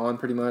what's going on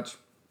pretty much.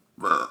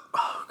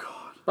 Oh god.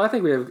 But I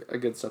think we have a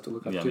good stuff to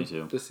look up to me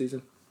too. this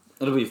season.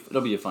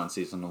 It'll be a fun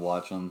season to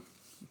watch on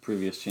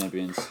previous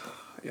champions.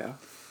 Yeah.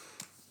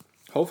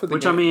 Hopefully.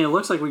 Which I mean, it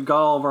looks like we've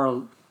got all of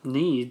our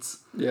needs.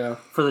 Yeah.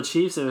 For the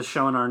Chiefs, it was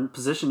showing our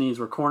position needs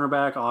were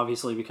cornerback,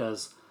 obviously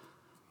because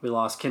we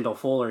lost Kendall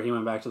Fuller. He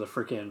went back to the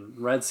freaking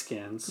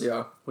Redskins.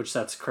 Yeah. Which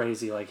that's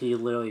crazy. Like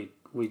we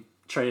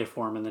traded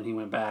for him and then he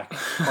went back,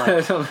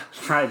 like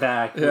right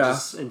back, which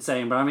is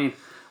insane. But I mean,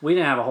 we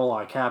didn't have a whole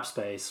lot of cap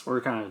space.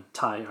 We're kind of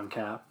tight on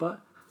cap, but.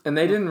 And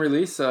they didn't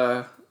release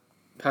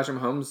Patrick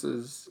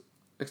Mahomes'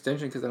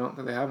 extension because I don't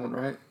think they have one,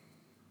 right?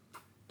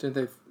 Didn't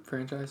they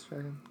franchise tag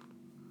him?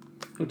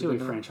 Who did we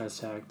franchise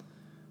tag?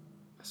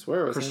 I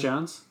swear it was Chris him.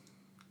 Jones?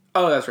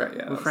 Oh, that's right,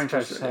 yeah. We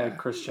franchise tag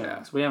Chris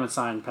Jones. We haven't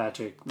signed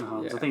Patrick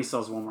Mahomes. I think he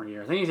still has one more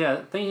year. I think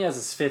he has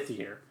his 5th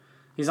year.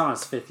 He's on his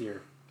 5th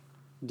year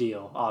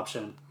deal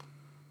option.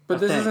 But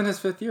this isn't his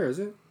 5th year, is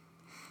it?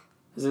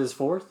 Is it his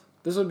 4th?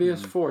 This would be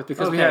his 4th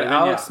because we had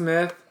Alex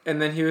Smith,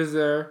 and then he was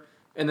there.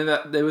 And then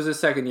it was his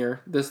 2nd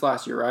year, this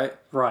last year, right?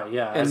 Right,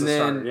 yeah. And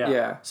then,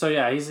 starter, So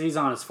yeah, he's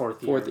on his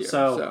 4th year. 4th year.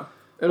 So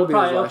it'll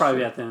probably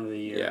be at the end of the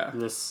year. Yeah.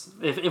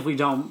 If we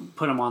don't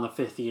put him on the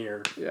 5th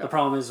year, the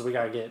problem is we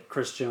got to get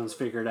Chris Jones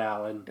figured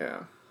out, and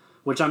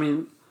which I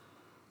mean,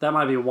 that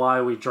might be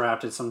why we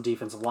drafted some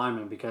defensive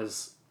linemen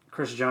because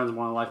Chris Jones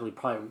more than likely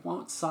probably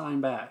won't sign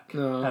back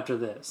after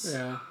this.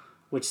 Yeah.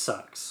 Which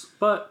sucks,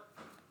 but.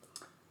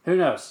 Who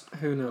knows?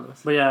 Who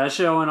knows? But yeah,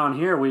 showing on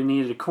here, we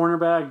needed a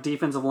cornerback,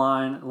 defensive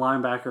line,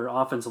 linebacker,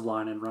 offensive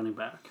line, and running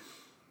back.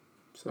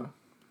 So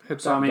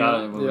I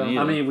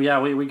mean, we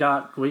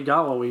got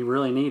what we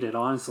really needed,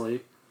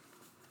 honestly.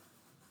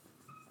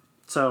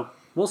 So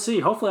we'll see.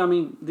 Hopefully, I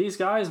mean, these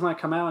guys might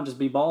come out and just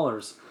be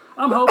ballers.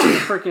 I'm hoping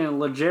freaking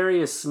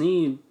L'Jarius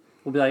Sneed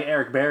will be like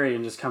Eric Berry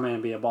and just come in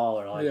and be a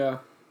baller, like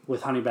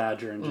with Honey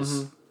Badger and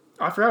just.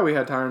 I forgot we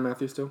had Tyrann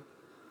Mathieu still.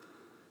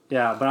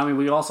 Yeah, but I mean,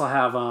 we also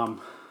have.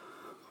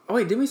 Oh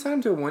wait, did we sign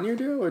him to a 1-year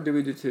deal or did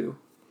we do 2?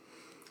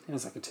 It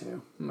was like a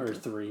 2 or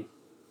 3.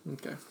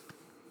 Okay.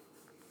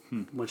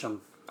 Which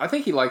I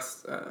think he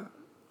likes.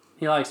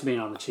 He likes being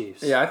on the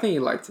Chiefs. Yeah, I think he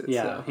likes it.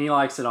 Yeah, so. he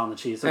likes it on the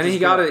Chiefs, and he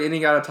got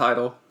a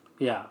title.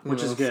 Yeah,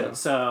 which is good.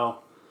 So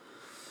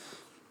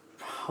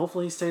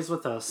hopefully he stays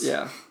with us.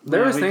 Yeah,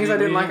 there was things I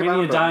didn't like about him.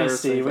 We need a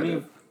dynasty.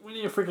 We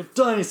need a freaking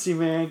dynasty,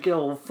 man. Get a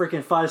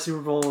freaking 5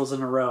 Super Bowls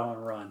in a row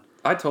and run.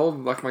 I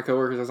told like my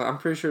coworkers, I was like, I'm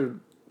pretty sure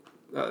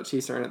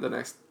Chiefs are in it the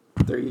next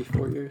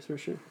 3-4 years for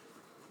sure.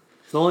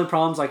 The only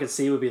problems I could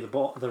see would be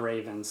the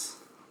Ravens.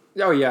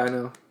 Oh yeah, I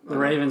know. The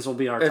Ravens will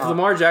be our. If top.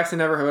 Lamar Jackson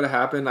never would have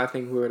happened, I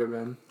think we would have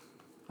been.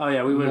 Oh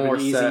yeah, we would have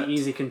been set.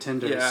 easy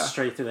contenders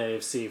straight to the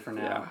AFC for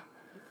now. Yeah.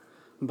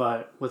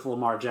 But with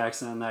Lamar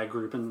Jackson and that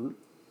group in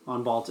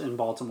in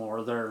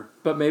Baltimore. They're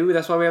But maybe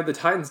that's why we have the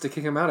Titans to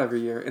kick them out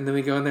every year, and then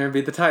we go in there and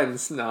beat the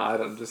Titans. No,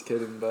 I'm just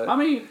kidding. But I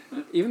mean,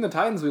 even the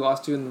Titans we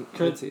lost to in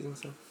Could- mid-season.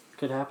 So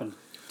could happen.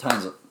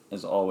 Times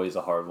is always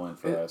a hard one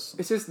for us.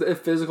 it's just a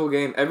physical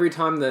game. Every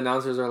time the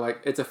announcers are like,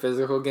 "It's a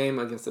physical game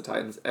against the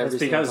Titans." It's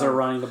because they're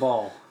running the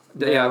ball.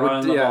 Yeah,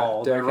 running the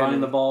ball. They're Derrick running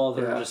Henry. the ball.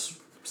 They're Yeah. just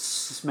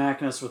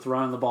smacking us with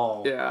running the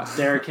ball. Yeah.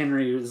 Derrick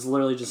Henry is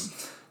literally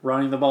just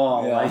running the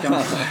ball. Yeah. Like,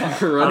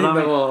 running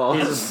the ball.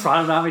 He's just, I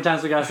don't know how many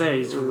times we gotta say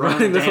he's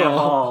running the the damn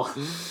ball. ball.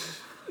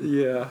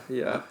 Yeah.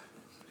 But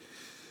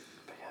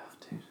yeah,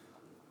 dude.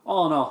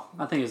 All in all,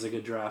 I think it's a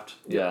good draft.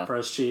 Yeah. For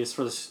us Chiefs,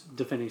 for the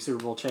defending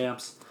Super Bowl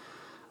champs.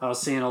 I was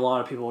seeing a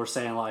lot of people were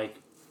saying like,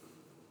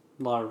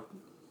 a lot of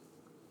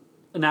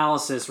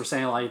analysis were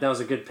saying like that was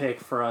a good pick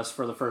for us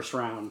for the first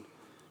round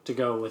to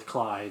go with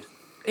Clyde.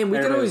 And we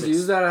could Everybody's always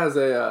use that as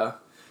a,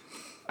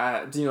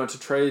 to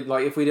trade.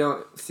 Like if we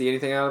don't see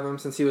anything out of him,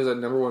 since he was a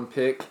number 1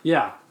 pick,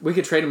 Yeah, we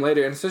could trade him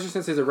later. And especially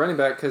since he's a running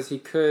back, because we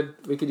could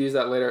use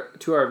that later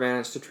to our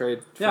advantage to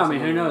trade. for yeah. I mean,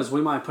 who someone knows?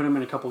 We might put him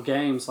in a couple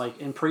games like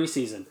in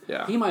preseason.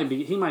 Yeah. he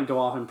might go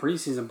off in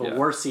preseason, but Yeah.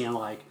 we're seeing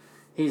like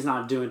he's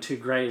not doing too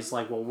great. It's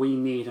like what we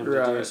need him to do.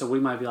 Right. So we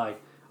might be like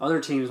other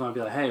teams might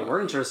be like, hey,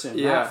 we're interested in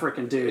Yeah, that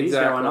freaking dude. He's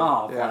exactly. going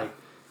off. Yeah. Like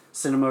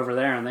send him over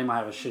there, and they might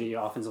have a shitty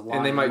offensive line.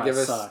 And they might give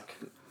us suck.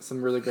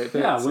 some really great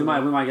picks. Yeah, we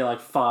might get like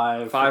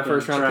five five freaking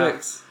first round draft-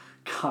 picks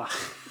God,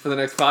 for the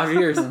next 5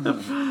 years. that'd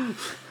be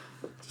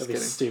kidding.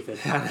 stupid.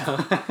 I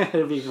know.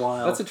 It'd be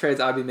wild. That's the trades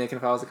I'd be making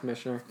if I was a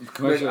commissioner.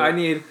 Commissioner.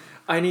 Like,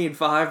 I need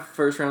 5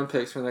 first round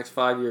picks for the next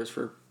 5 years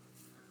for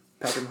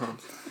Patrick Mahomes.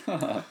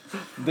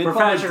 For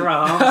Patrick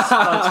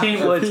Mahomes, a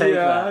team would take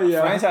that. yeah.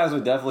 Franchise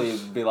would definitely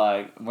be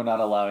like, we're not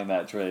allowing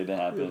that trade to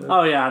happen.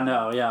 Oh yeah,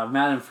 no, yeah.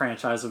 Madden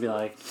franchise would be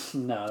like,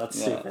 no, that's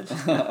Yeah.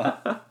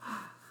 stupid.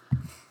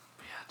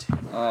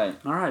 All right,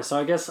 All right, so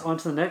I guess on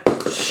to the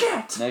next.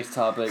 Shit. next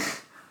topic.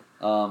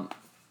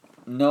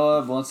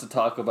 Noah wants to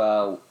talk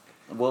about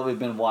what we've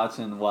been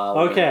watching while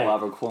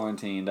we're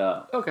quarantined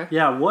up. Okay.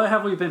 Yeah, what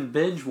have we been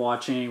binge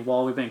watching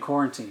while we've been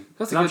quarantined?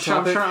 That's a I'm good sure,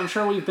 topic. I'm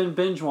sure we've been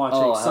binge watching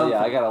Oh hell something.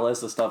 yeah! I got a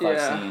list of stuff I've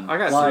Yeah, seen. I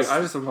got Like- 2.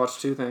 I just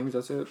watched 2 things.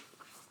 That's it.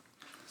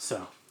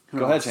 So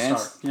Go ahead,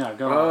 Chance. start. Yeah,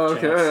 go Oh,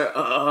 ahead. Chance.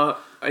 okay.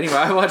 Anyway,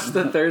 I watched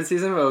the 3rd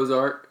season of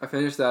Ozark. I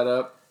finished that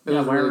up. It Yeah,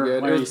 was really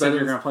good. where It you was said better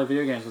you were than- going to play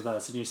video games with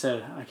us, and you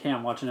said, I can't,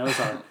 I'm watching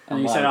Ozark. And then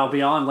I'm you said, like- I'll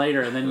be on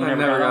later, and then you I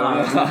never never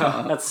got got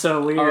on. That's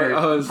so weird.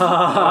 I was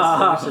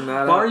finishing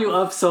that Why up. are you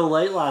up so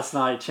late last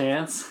night,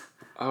 Chance?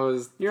 I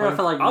was. You're up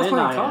at, like, I was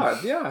playing midnight.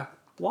 COD. Yeah.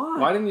 Why?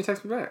 Why didn't you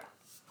text me back?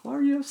 Why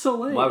are you up so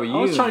late? Why were you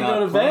I was trying to go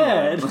not to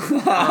bed.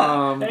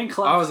 playing? And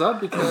clap. I was up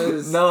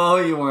because No,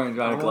 you weren't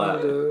I trying to clap.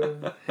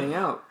 wanted to hang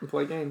out and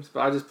play games,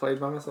 but I just played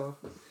by myself.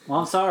 Well,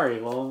 I'm sorry.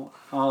 Well,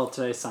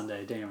 today's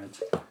Sunday. Damn it.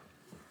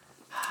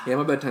 Yeah,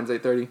 my bedtime's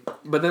 8:30.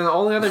 But then the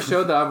only other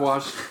show that I've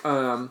watched,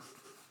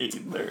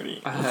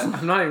 8:30.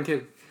 I'm not even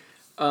kidding.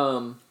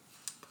 On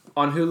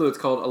Hulu, it's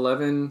called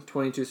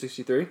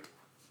 11/22/63. Have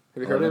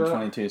you heard about it?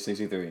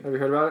 22:63. Have you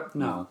heard about it?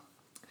 No.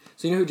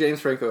 So you know who James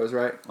Franco is,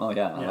 right? Oh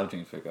yeah, I Yeah. love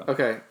James Franco.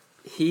 Okay,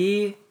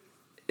 he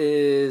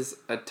is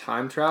a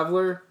time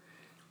traveler,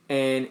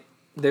 and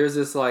there's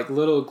this like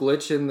little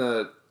glitch in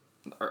the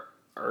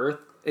Earth.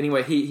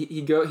 Anyway,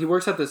 he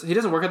works at this. He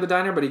doesn't work at the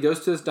diner, but he goes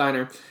to this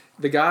diner.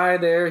 The guy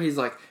there, he's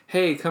like,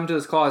 "Hey, come to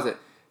this closet."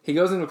 He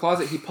goes into the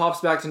closet. He pops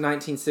back to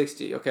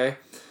 1960. Okay,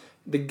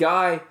 the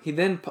guy he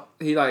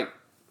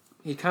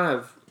kind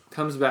of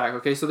comes back.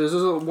 Okay, so there's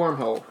this little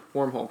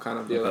wormhole kind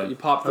of deal that Okay. you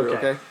pop through.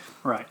 Okay. Okay,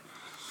 Right.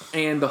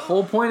 and the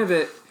whole point of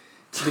it,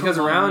 because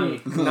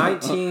around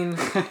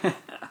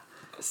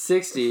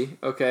 1960,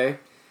 okay,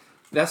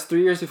 that's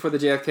 3 years before the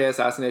JFK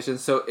assassination.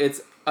 So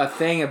it's a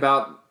thing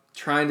about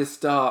trying to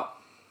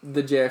stop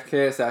the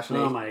JFK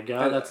assassination. Oh my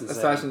God, that's insane.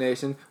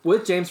 Assassination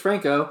with James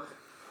Franco.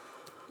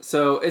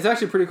 So it's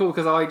actually pretty cool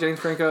because I like James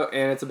Franco,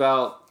 and it's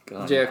about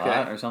God, JFK.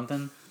 hot or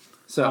something.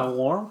 So So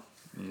warm?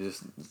 You're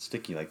just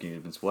sticky, like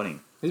you've been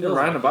sweating. he's been feels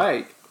riding a like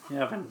bike.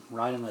 Yeah, I've been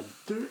riding the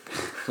dirt.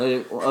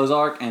 So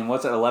Ozark, and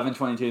what's it?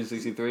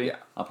 11/22/63. Yeah.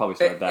 I'll probably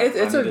start that. It's I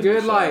a need to do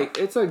good show. like.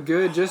 It's a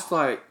good just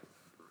like,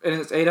 and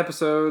it's 8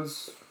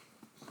 episodes.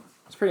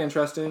 It's pretty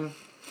interesting.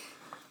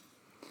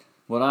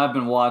 What I've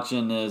been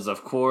watching is,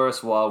 of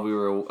course, while we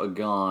were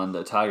gone,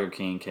 the Tiger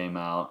King came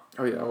out.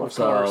 Oh yeah, I watched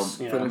So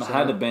course, yeah. I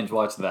had to binge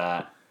watch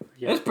that.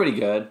 Yeah. It's pretty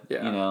good.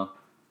 Yeah. You know,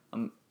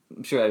 I'm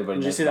sure everybody.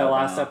 Did you knows see that about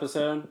last now.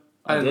 episode?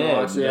 I didn't did.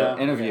 watch it. The Yeah.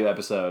 interview Yeah.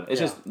 episode.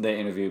 It's Yeah. just they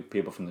interview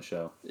people from the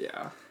show.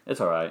 Yeah. It's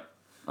all right.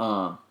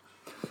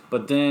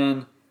 But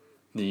then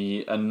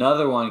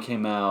another one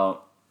came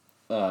out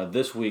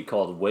this week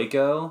called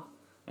Waco,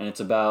 and it's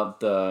about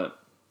the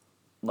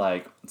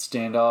like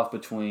standoff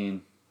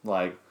between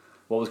like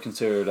what was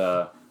considered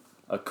a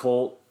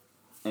cult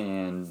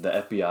and the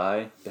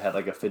FBI. They had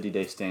like a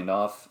 50-day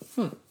standoff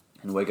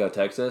in Waco,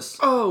 Texas.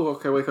 Oh,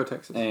 okay, Waco,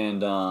 Texas. And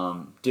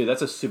dude,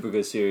 that's a super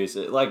good series.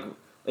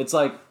 It's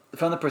like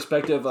from the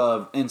perspective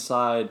of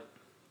inside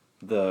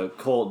the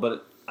cult,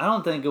 but I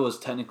don't think it was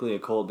technically a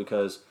cult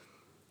because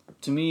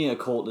to me, a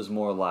cult is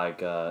more like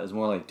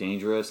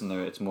dangerous, and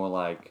it's more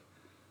like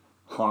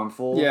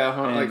harmful. Yeah,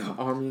 and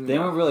harming. They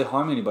weren't really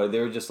harming anybody. They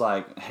were just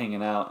like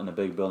hanging out in a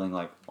big building,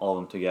 like all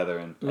of them together,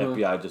 and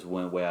FBI just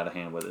went way out of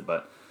hand with it.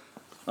 But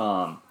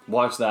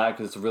watch that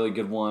because it's a really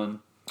good one.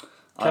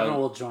 Kevin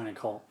will join a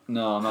cult.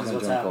 No, I'm not going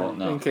to join a cult.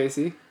 No. And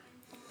Casey.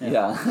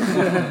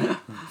 Yeah.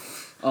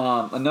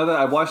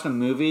 I watched a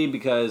movie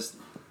because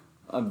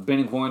I've been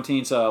in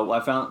quarantine, so I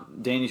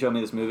found Danny showed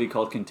me this movie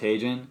called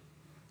Contagion.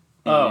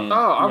 And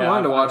I Yeah,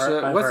 wanted to watch I've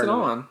it. What's heard it of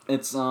it. on?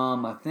 it's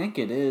I think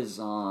it is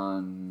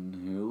on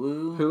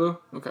Hulu. Hulu.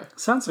 Okay.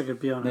 Sounds like it'd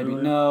be on Maybe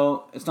Hulu.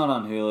 no, it's not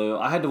on Hulu.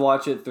 I had to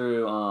watch it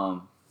through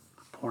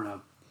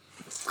Pornhub.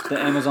 the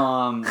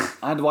Amazon.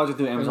 I had to watch it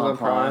through Amazon Amazon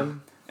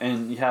Prime.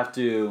 And you have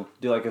to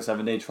do like a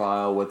 7-day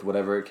trial with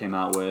whatever it came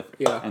out with.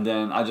 Yeah. And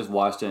then I just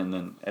watched it and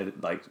then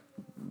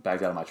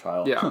backed out of my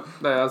trial. Yeah,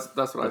 that's what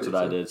That's I did.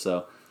 what I did.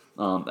 So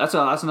that's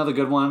another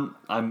good one.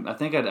 I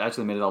think I'd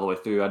actually made it all the way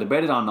through. I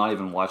debated on not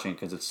even watching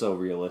because it's so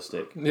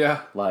realistic. Yeah.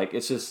 Like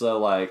it's just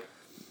so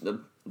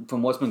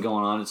from what's been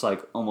going on, it's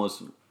like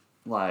almost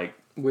like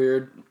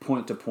Weird.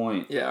 point to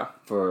point. Yeah.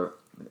 For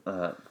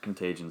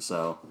Contagion.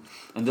 So,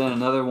 and then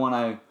another one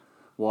I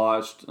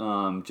watched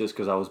just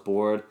because I was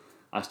bored.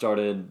 I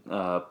started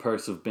The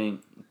Perks of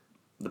Being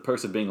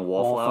a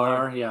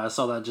Wallflower. Yeah, I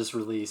saw that just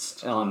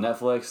released. On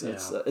Netflix.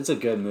 Yeah. It's a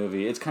good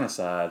movie. It's kind of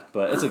sad,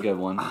 but it's a good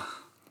one.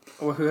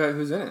 Well,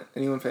 who's in it?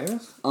 Anyone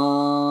famous?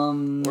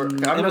 Emma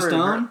never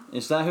Stone?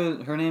 Is that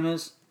who her name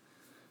is?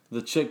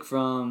 The chick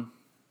from...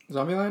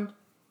 Zombieland?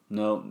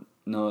 No,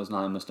 it's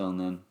not Emma Stone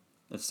then.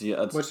 It's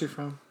What's she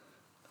from?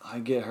 I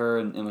get her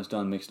and Emma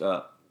Stone mixed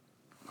up.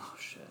 Oh,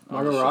 shit.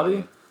 Margot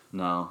Robbie?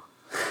 No.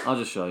 I'll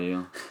just show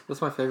you.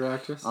 That's my favorite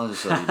actress. I'll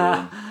just show you,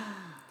 dude.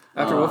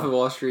 After Wolf of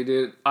Wall Street,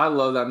 dude. I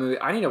love that movie.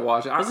 I need to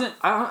watch it. Is it-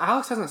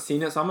 Alex hasn't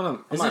seen it, so I'm gonna...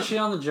 Isn't she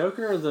on the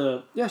Joker or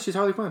the... Yeah, she's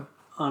Harley Quinn.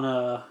 On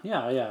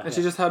yeah. And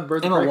she just had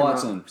Birds of Emma Prey come out.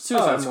 Watson.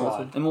 Suicide Emma Squad.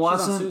 Watson. Emma She's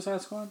Watson? on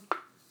Suicide Squad?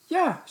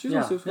 Yeah, she's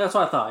Yeah, on Suicide that's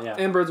what I thought, yeah.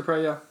 And Birds of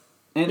Prey, yeah.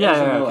 And Yeah,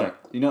 Ezra yeah, Miller. okay.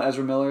 You know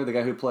Ezra Miller, the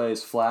guy who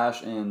plays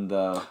Flash in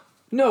the...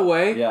 No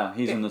way. Yeah,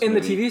 he's in this in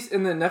movie.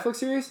 in the Netflix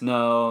series?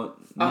 No,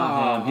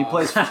 not him. He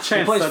plays Chance,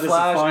 so Flash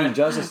disappointed. in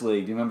Justice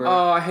League. Do you remember?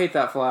 Oh, I hate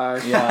that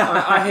Flash.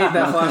 Yeah. I hate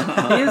that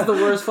Flash. He is the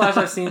worst Flash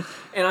I've seen,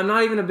 and I'm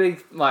not even a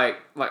big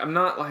I'm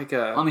not like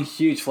a. I'm a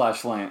huge Flash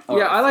fan.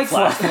 Yeah, I like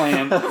Flash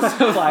fan.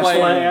 Flash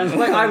fan.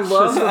 Like I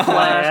love the Flash.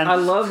 Flan. I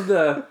love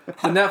the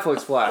Netflix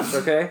Flash.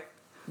 Okay,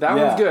 that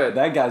Yeah, one's good.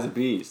 That guy's a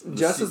beast.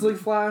 Justice League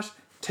Flash,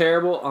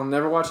 terrible. I'll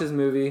never watch his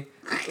movie.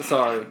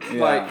 Sorry.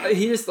 Yeah. Like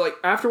he just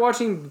after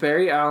watching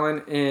Barry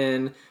Allen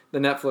in the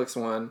Netflix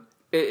one,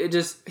 it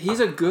just he's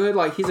a good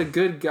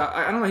guy.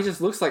 I don't know. He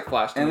just looks like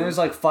Flash. To And me. there's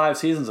like 5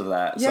 seasons of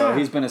that, so Yeah.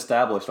 he's been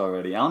established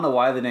already. I don't know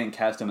why they didn't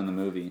cast him in the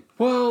movie.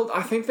 Well,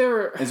 I think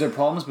there. Is there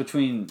problems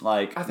between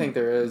I think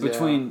there is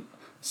between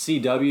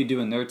CW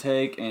doing their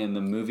take and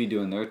the movie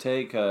doing their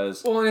take?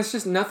 Because Well, and it's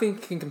just nothing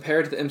can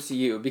compare to the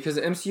MCU because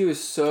the MCU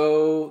is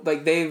so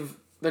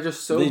they're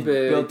just so they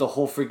big. built the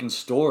whole freaking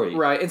story,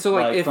 Right, and so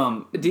if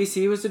from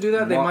DC was to do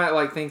that, they Mar-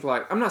 might think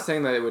I'm not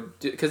saying that it would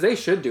because they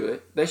should do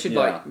it. They should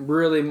Yeah.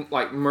 really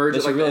merge They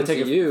it should like really the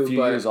take a MCU. few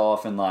but years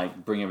off and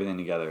bring everything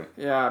together.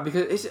 yeah,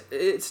 because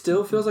it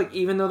still feels like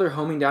even though they're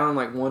homing down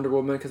on Wonder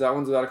Woman because that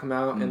one's about to come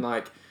out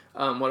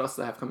and what else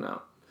do they have coming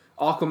out?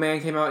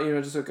 Aquaman came out,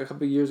 just a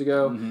couple of years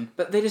ago,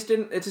 but they just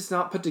didn't. It's just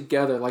not put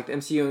together like the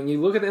MCU. And you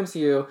look at the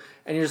MCU,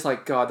 and you're just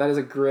like, God, that is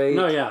a great,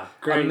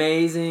 great,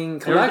 amazing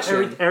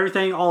collection.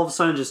 Everything all of a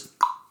sudden just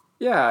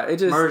yeah, it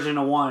just merged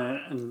into one,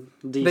 and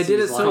DC's They did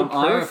it so like,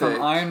 perfect.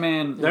 From Iron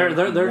Man. they're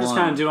just 1.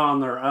 kind of doing it on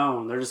their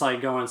own. They're just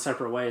going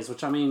separate ways,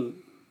 which I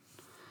mean,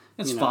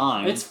 It's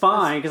fine. It's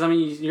fine because I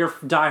mean, your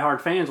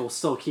diehard fans will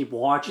still keep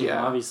watching,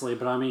 Yeah. obviously.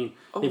 But I mean,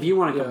 if you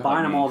want to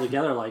combine them all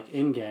together, like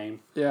in game,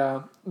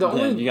 yeah.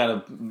 Then you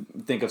gotta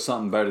think of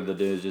something better to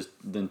do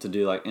than to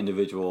do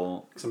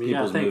individual I mean, you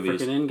gotta people's think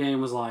movies. freaking in game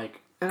was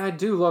like. And I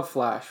do love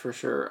Flash for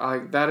sure.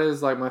 That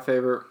is my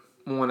favorite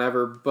one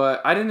ever.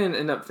 But I didn't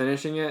end up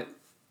finishing it.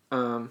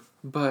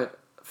 But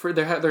for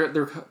they're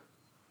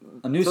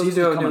A new So season's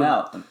do a coming new-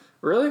 out.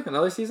 really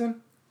another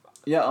season.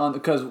 Yeah,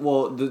 because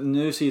the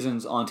new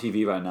season's on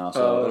TV right now,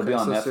 so it'll be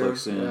on Netflix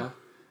soon. Yeah.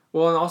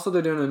 Well, and also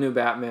they're doing a new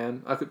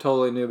Batman.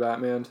 Totally new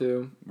Batman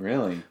too.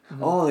 Really?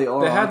 Oh, they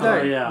are. They had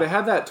that. yeah. They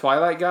had that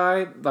Twilight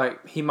guy.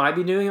 He might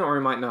be doing it or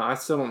he might not. I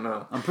still don't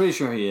know. I'm pretty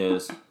sure he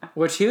is.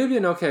 Which he would be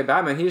an okay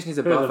Batman. He just needs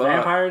to Who, buff the up.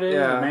 vampire dude?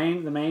 Yeah.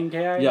 The main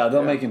guy? Yeah,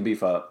 they'll Yeah. make him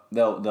beef up.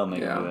 They'll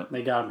make him do it.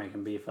 They gotta make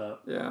him beef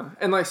up. Yeah.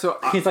 And so.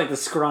 He's like the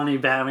scrawny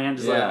Batman,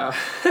 just Yeah.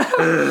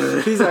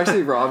 He's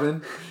actually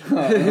Robin.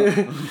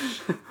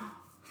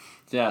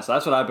 Yeah, so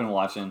that's what I've been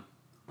watching.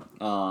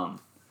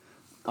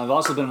 I've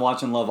also been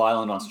watching Love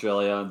Island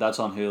Australia. That's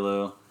on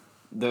Hulu.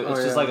 It's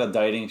just yeah. like a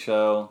dating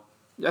show.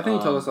 I think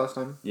you told us last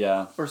time.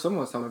 Yeah. Or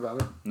someone was telling me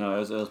about it. No,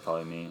 it was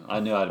probably me. I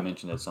knew I'd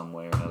mentioned it some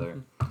way or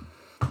another.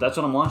 That's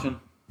what I'm watching.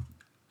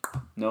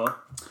 Noah?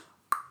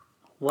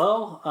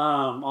 Well,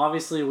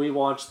 obviously we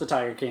watched The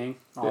Tiger King,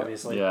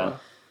 obviously. Yeah.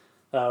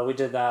 We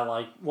did that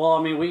well,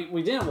 I mean,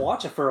 we didn't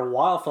watch it for a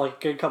while, for like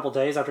a good couple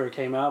days after it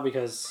came out,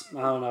 because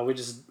I don't know, we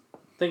just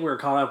think we were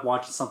caught up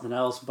watching something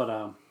else.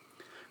 But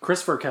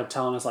Christopher kept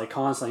telling us like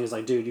constantly, he was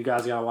like, dude, you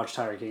guys gotta watch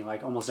Tiger King,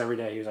 like almost every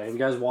day. He was like, have you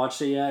guys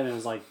watched it yet? And it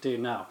was like, dude,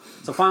 no.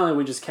 So finally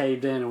we just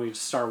caved in and we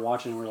just started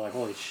watching, and we were like,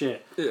 holy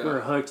shit. Yeah. We were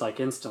hooked like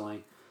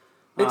instantly.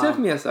 It took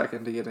me a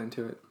second to get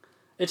into it.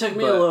 It took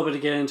me a little bit to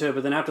get into it,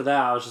 but then after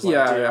that I was just like,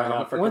 Yeah, dude,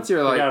 yeah. Once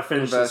you're like, I gotta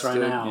finish this right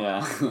invested. now.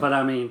 Yeah. But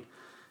I mean,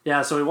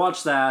 yeah, so we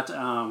watched that.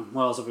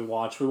 What else have we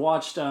watched? We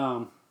watched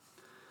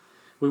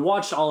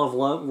all of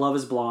Love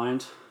is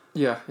Blind.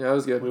 Yeah, it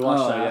was good. We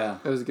watched Oh, that. yeah.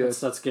 It was good.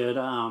 That's good.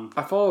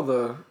 I follow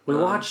the. We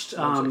watched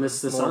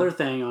this more. other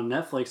thing on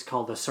Netflix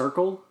called The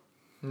Circle.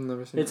 I've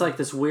never seen It's it. like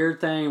this weird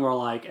thing where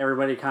like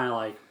everybody kind of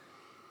like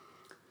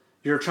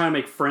you're trying to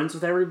make friends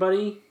with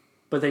everybody,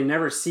 but they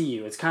never see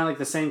you. It's kind of like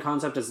the same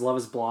concept as Love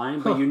is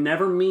Blind, but you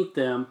never meet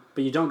them,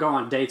 but you don't go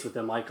on dates with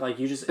them. Like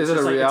you just. Is it's it a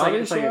just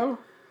reality show?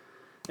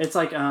 It's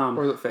like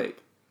Or is it fake?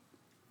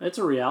 It's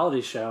a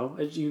reality show.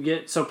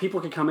 So people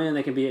can come in.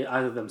 They can be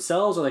either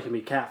themselves or they can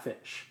be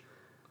catfish.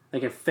 They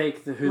can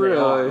fake who they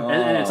are, Really?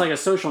 and it's like a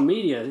social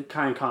media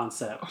kind of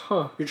concept.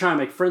 Huh. You're trying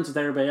to make friends with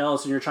everybody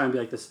else, and you're trying to be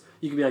like this.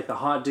 You can be like the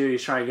hot dude. You're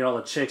trying to get all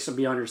the chicks to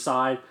be on your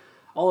side.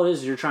 All it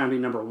is you're trying to be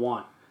number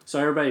one. So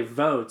everybody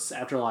votes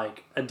after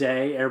like a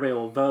day. Everybody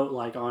will vote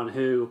like on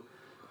who,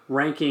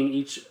 ranking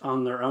each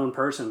on their own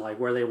person, like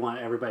where they want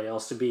everybody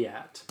else to be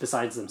at,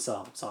 besides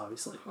themselves,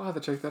 obviously. I'll have to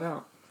check that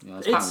out. Yeah,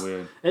 it's kind of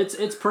weird.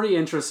 It's pretty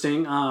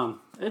interesting.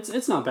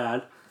 It's not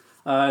bad.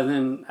 And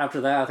then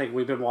after that, I think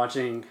we've been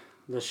watching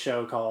this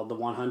show called The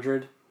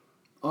 100.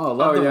 Oh, I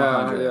love the yeah,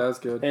 100. yeah, that's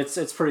good.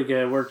 It's pretty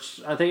good.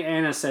 I think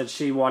Anna said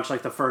she watched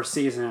like the first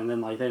season and then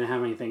like they didn't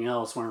have anything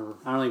else. When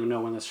I don't even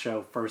know when this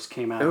show first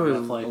came out It on was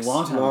Netflix.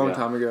 a long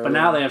time ago. But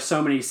now they have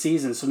so many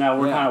seasons, so now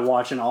we're Yeah. kind of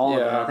watching all of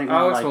it. I think we're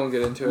Alex like, won't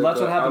get into it. Well, that's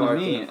what but happened I to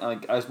liked me. it.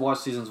 Like I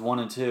watched seasons 1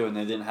 and 2, and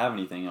they didn't have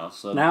anything else.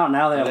 So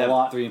now they have a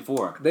lot. 3 and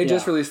 4. They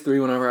just Yeah. released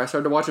 3 whenever I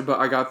started to watch it, but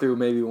I got through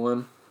maybe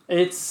 1.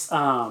 It's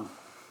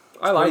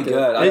I like it.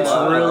 good. I it's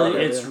love it. really Yeah.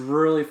 it's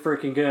really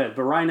freaking good.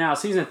 But right now,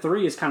 season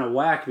 3 is kind of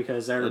whack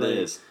because It everybody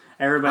is.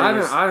 everybody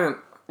I haven't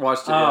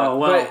watched it Oh, yet,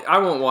 well. but I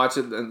won't watch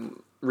it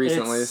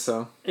recently. It's-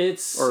 So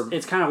it's Or-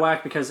 kind of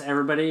whack because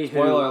everybody who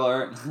Spoiler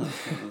alert.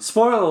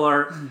 spoiler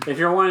alert, if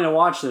you're wanting to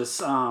watch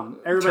this,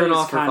 everybody's Turn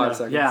off for kind 5 of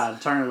seconds. yeah,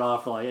 turn it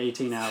off for like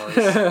 18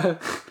 hours.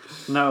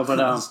 No,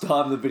 but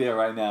Stop the video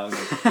right now.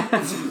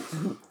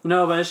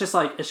 no, but it's just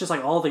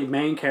like all the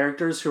main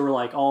characters who are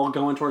like all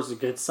going towards the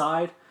good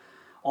side,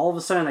 all of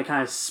a sudden they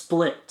kind of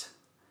split.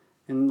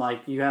 And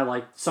like you had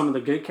like some of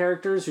the good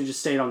characters who just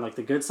stayed on like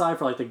the good side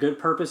for like the good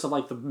purpose of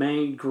like the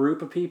main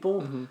group of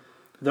people. Mm-hmm.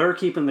 They're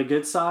keeping the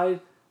good side,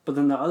 but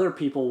then the other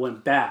people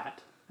went bad.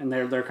 And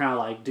they're kind of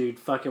like, dude,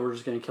 fuck it, we're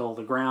just gonna kill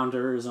the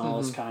grounders and all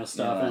Mm-hmm. this kind of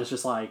stuff. Yeah. And it's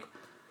just like,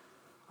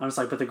 I'm just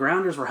like, but the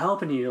grounders were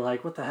helping you.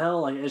 Like, what the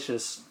hell? Like, it's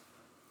just.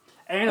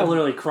 Anna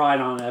literally cried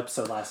on an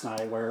episode last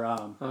night where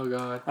oh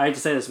god, I hate to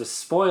say this, but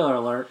spoiler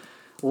alert,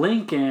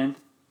 Lincoln.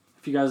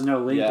 If you guys know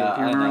Lincoln, Yeah, if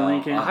you I remember know.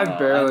 Lincoln, I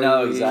barely-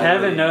 know exactly.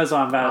 Kevin knows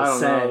what I'm about I to don't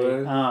say.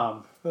 know, man.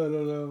 Um, I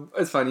don't know.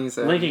 It's funny you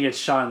say. Lincoln gets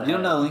shot in the You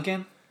head. don't know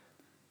Lincoln?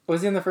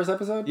 Was he in the first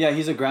episode? Yeah,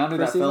 he's a grounder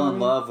that First fell season, in I mean?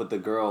 love with the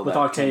girl. With that-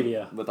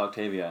 Octavia. With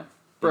Octavia.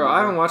 Bro,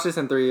 I haven't watched this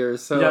in 3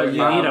 years, so No, you need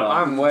to-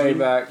 I'm way you-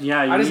 back.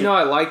 yeah, you I just need- know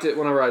I liked it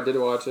whenever I did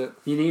watch it.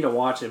 You need to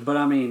watch it, but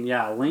I mean,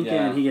 yeah, Lincoln,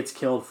 Yeah. he gets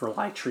killed for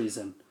like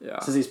treason. Yeah.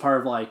 Since he's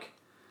part of like,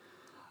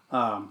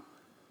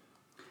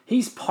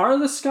 he's part of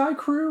the Sky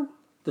Crew,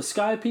 the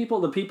Sky people,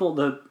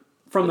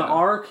 from the Yeah.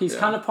 Ark. He's Yeah.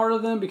 kind of part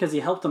of them because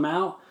he helped them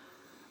out,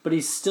 but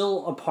he's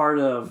still a part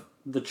of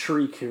the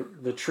tree crew,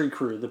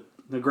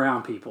 the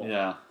ground people.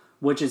 Yeah.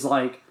 Which is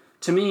like,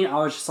 to me, I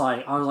was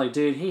like,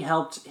 dude, he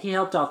helped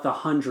out the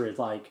 100.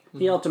 Like,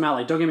 he helped him out.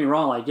 Like, don't get me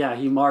wrong. Like, yeah,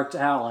 he marked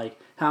out like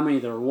how many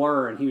there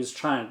were, and he was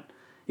kind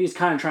of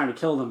trying to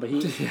kill them, but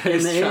in he's the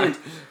trying- end,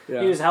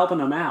 yeah. he was helping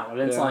them out. And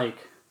it's Yeah. like,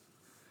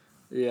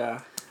 Yeah.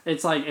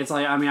 it's like,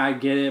 I mean, I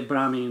get it, but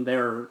I mean, I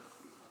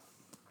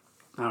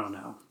don't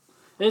know.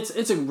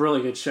 It's a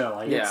really good show.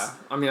 Like, Yeah.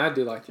 I mean, I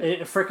do like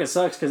it. it frickin'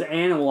 sucks because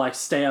Anna will like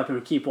stay up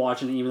and keep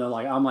watching it, even though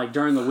like I'm like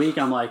during the week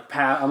I'm like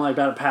about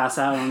to pass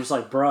out and I'm just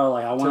like, bro,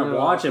 like I want Turn to it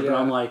watch off, it, but yeah.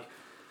 I'm like,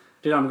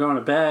 dude, I'm going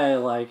to bed,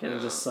 like, and it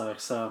Yeah. just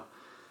sucks. So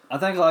I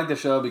think I like the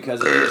show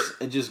because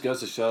it just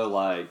goes to show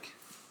like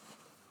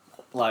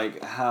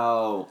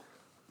how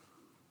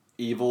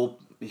evil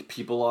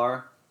people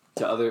are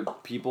to other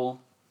people.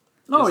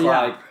 oh Just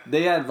yeah, like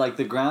they had like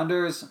the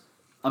grounders.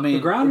 I mean,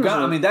 The Grounders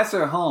I are- mean that's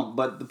their home,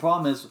 but the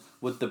problem is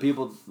with the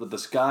people with the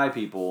Sky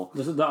people.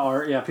 the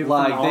art, yeah, people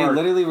Like from the they art.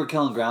 literally were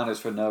killing grounders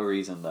for no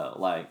reason though.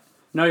 Like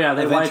No, yeah,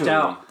 they wiped Eventually.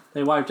 out.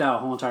 They wiped out a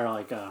whole entire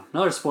like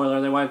another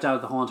spoiler. They wiped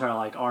out the whole entire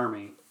like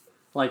army,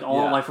 like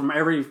all Yeah. like from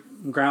every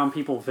ground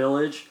people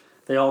village.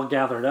 They all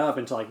gathered up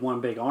into like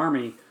one big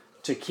army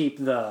to keep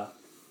the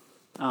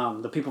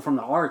people from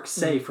the Ark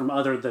safe from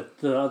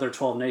the other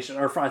 12 nations,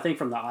 or I think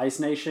from the Ice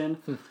Nation.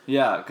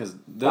 yeah, because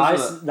The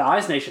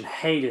Ice Nation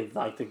hated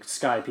like the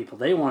Sky people.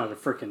 They wanted to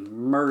freaking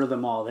murder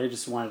them all. They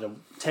just wanted to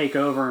take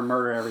over and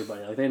murder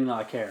everybody. Like they did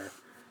not care.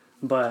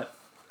 But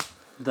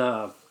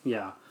so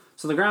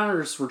the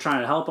grounders were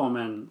trying to help them,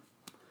 and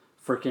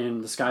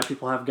freaking the Sky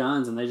People have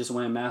guns, and they just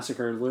went and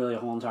massacred literally a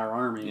whole entire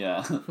army.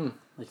 Yeah.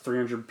 Like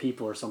 300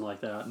 people or something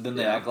like that. Then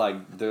they act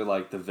like they're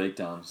like the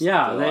victims.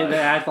 Yeah, They're they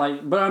act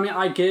like... But I mean,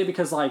 I get it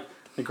because like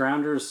the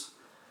grounders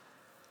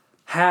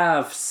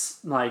have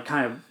like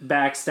kind of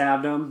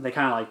backstabbed them. They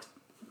kind of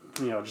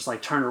like, just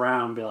like turn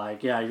around and be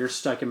like, yeah, you're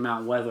stuck in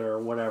Mount Weather or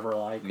whatever,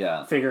 like,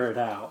 figure it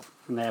out.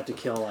 And they have to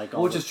kill like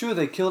all which is true,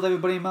 they killed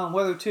everybody in Mount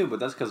Weather too, but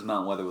that's because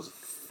Mount Weather was a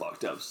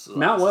fucked up society.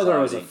 Mount Weather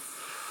was a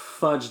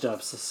fudged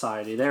up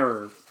society. They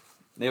were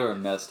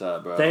messed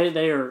up, bro.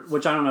 They are,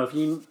 which I don't know if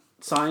you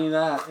saw any of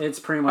that. It's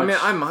pretty much... I mean,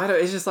 I might have.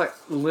 It's just like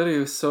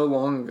literally so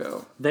long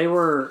ago. They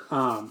were...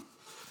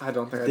 I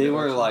don't think they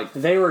were like...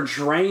 They were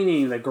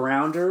draining the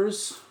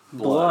grounders'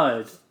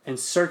 blood and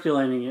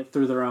circulating it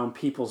through their own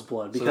people's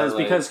blood.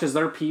 Because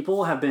their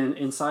people have been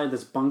inside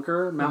this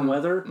bunker, Mount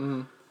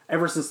Weather,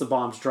 ever since the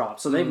bombs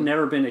dropped. So they've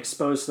never been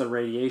exposed to the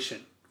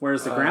radiation.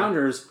 Whereas the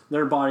grounders,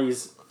 their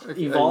bodies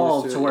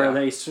evolved to where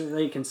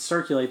they can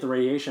circulate the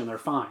radiation. They're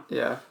fine.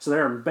 Yeah. So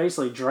they're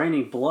basically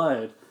draining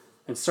blood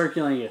and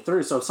circulating it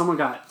through. So if someone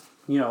got,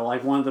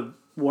 like one of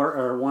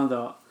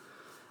the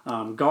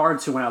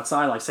guards who went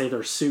outside, like say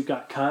their suit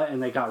got cut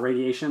and they got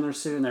radiation in their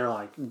suit and they're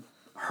like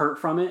hurt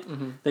from it,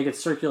 they could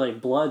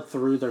circulate blood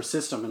through their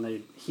system and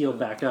they healed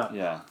back up.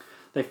 Yeah.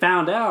 They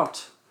found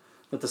out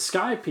that the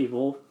Sky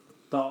People,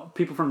 the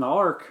people from the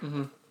Ark,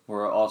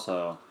 were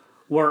also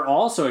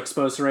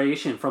exposed to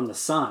radiation from the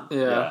sun.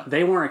 Yeah.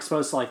 They weren't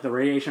exposed to like the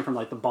radiation from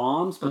like the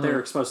bombs, but they were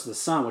exposed to the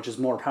sun, which is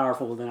more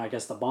powerful than I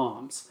guess the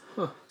bombs.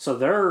 So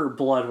their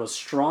blood was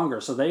stronger,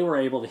 so they were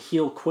able to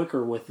heal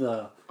quicker with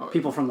the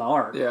people from the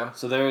Ark. Yeah.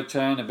 So they were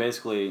trying to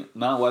basically...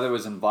 Mount Weather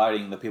was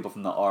inviting the people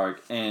from the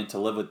Ark in to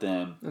live with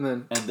them.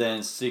 And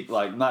then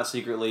not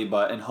secretly,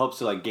 but in hopes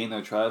to like gain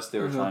their trust, they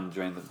were trying to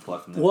drain the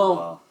blood from them as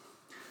well.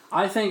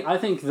 I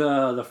think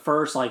the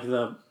first, like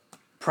the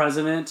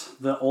president,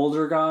 the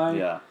older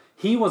guy,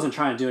 he wasn't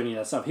trying to do any of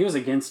that stuff. He was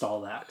against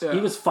all that. Yeah. He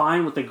was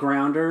fine with the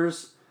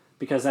grounders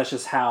because that's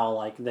just how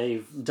like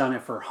they've done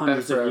it for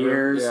hundreds of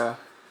years. Yeah.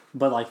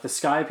 But like the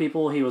Sky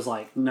People, he was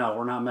like, no,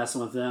 we're not messing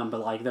with them.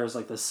 But like there's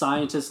like the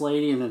scientist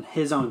lady and then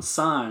his own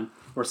son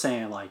were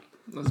saying like,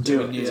 we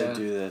need to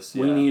do this.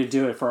 We need to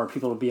do it for our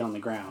people to be on the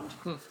ground.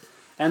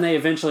 And they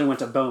eventually went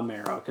to bone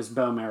marrow because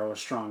bone marrow was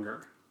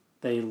stronger.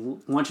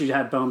 Once you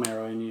had bone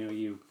marrow in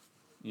you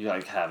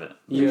like have it.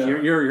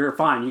 You're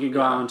fine. You can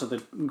go out onto the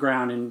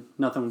ground and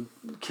nothing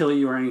would kill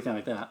you or anything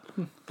like that.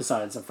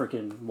 Besides a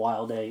freaking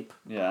wild ape.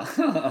 Yeah.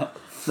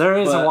 There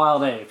is a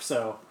wild ape,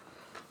 so.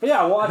 But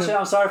yeah, watch it.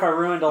 I'm sorry if I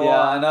ruined a lot.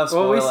 Yeah, enough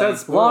spoilers. Well, we said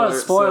spoilers. A lot of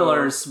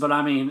spoilers, but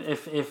I mean,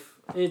 if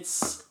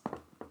it's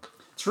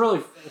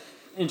really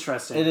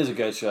interesting. It is a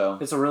good show.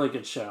 It's a really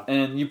good show.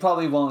 And you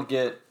probably won't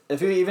get...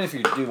 Even if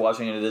you do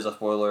watching it, it is a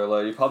spoiler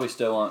alert. You probably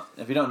still won't...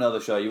 If you don't know the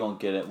show, you won't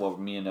get it. Well,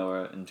 me and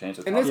Noah and Chance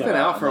are talking about. And it's been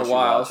out for a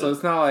while, so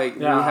it's not like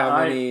we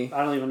have any...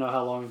 I don't even know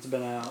how long it's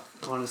been out,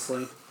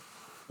 honestly.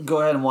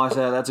 Go ahead and watch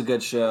that. That's a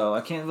good show.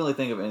 I can't really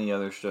think of any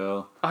other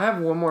show. I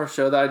have one more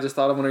show that I just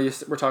thought of when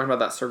we're talking about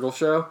that Circle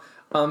show.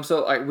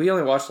 So like we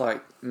only watched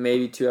like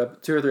maybe two or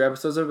three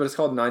episodes of it, but it's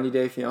called 90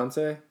 Day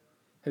Fiancé.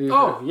 Have you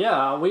heard?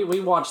 Yeah, we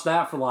watched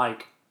that for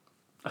like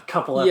a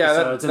couple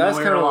episodes. Yeah, that's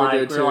kind of what we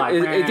did too. Like,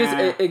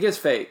 it gets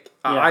fake.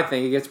 Yeah. I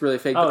think it gets really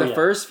fake. But the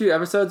first few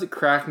episodes, it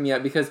cracked me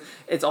up because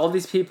it's all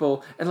these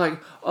people and like,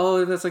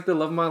 oh, that's like the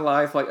love of my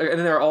life. Like, and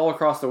they're all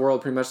across the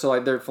world pretty much. So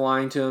like they're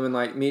flying to them and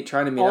like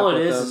trying to meet up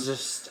with them. All it is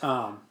just.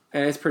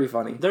 And it's pretty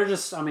funny. They're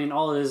just, I mean,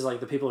 all it is like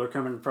the people who are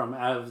coming from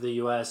out of the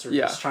U.S. are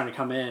just trying to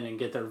come in and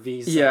get their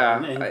visa.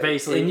 Yeah. And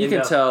basically. And you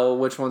can tell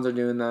which ones are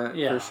doing that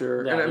for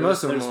sure. Yeah, and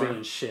most of them are. are.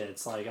 Being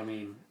shits. Like, I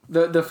mean.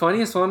 The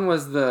funniest one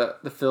was the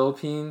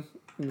Philippine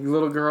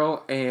little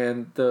girl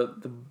and the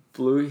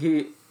blue.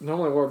 He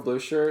normally wore a blue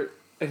shirt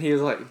and he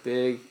was like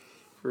big,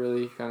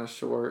 really kind of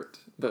short,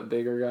 but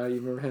bigger guy. You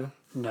remember him?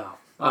 No.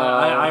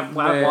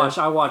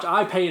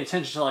 I paid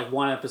attention to like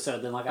one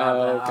episode, then like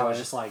I was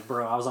just like,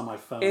 bro, I was on my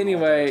phone.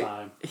 Anyway,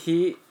 all the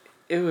time.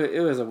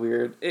 It was a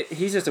weird.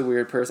 He's just a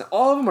weird person.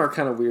 All of them are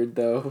kind of weird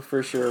though,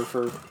 for sure.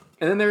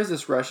 And then there's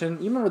this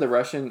Russian. You remember the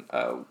Russian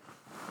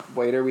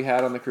waiter we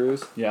had on the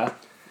cruise? Yeah.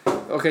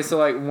 Okay, so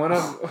like one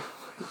of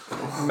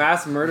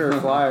mass murderer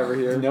fly over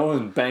here. No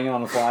one's banging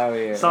on a fly over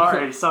here.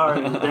 Sorry,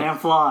 the damn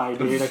fly,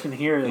 dude. I can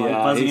hear it like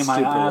buzzing in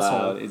my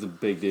asshole. He's a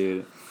big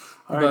dude.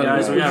 All right,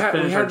 guys, we gotta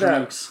finish our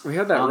drinks. We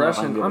had that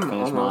Russian. I'm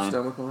almost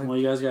done with mine. Well,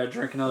 you guys gotta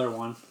drink another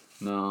one.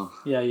 No.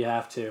 Yeah, you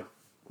have to.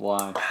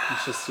 Why?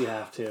 It's just you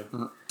have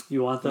to.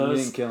 You want those?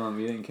 You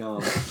didn't kill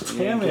him.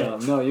 Damn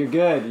it. No, you're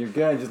good.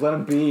 Just let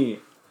him be.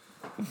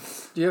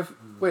 Do you have...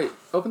 Wait,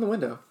 open the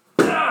window.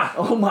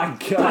 Oh my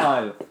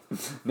god.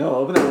 No,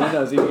 open the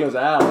window so he goes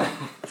out.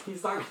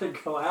 He's not gonna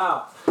go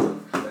out.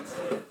 That's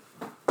it.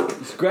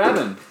 Just grab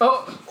him.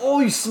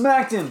 Oh, you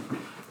smacked him.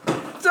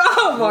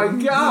 Oh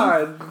my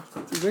god.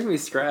 He's making me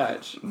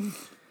scratch.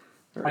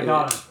 I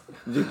got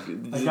him.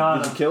 Did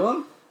you kill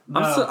him? No.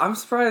 I'm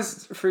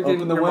surprised freaking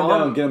open the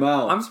window and get him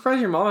out. I'm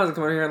surprised your mom hasn't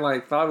come in here and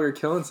like thought we were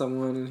killing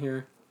someone in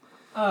here.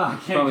 Oh, I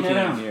can't Probably get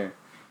can't him. hear.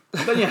 I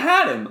thought you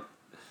had him.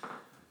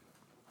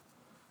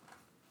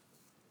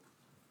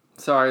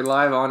 Sorry,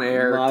 live on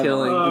air, Live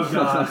killing, Oh,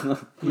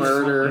 God.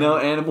 murder. No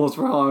animals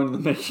were harmed in the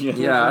making of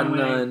it. Yeah,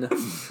 Wing. none.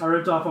 I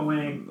ripped off a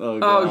wing. Oh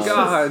Oh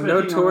God, no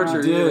Spinning torture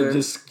around. Dude, either.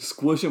 just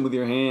squish him with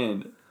your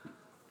hand.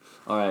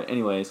 All right.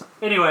 Anyways.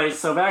 Anyway,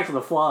 so back to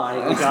the fly.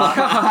 We got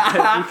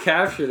God, you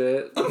captured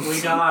it. We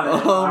got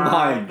it. Oh All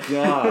my right.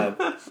 god.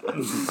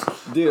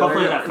 Dude,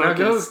 Hopefully that Now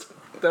go focused.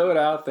 throw it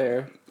out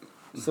there,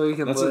 so you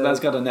can. that's live. that's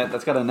got a net.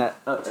 That's got a net.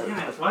 Damn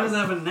it. Why does it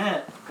have a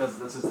net? Because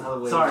this is how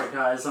the way. Sorry,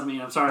 guys.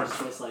 I'm sorry I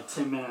just wasted like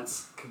 10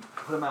 minutes.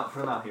 Put him out.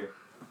 Put him out here.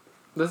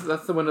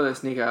 That's the window they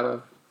sneak out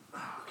of.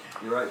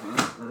 You're right, man.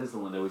 That is the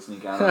window we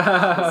sneak out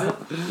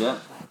of. Is it? Yeah.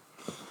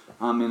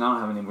 I mean, I don't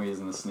have any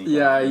reason to sneak.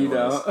 Yeah, out you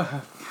anyways.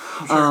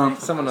 don't.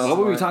 Someone else. What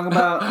were we might. talking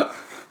about?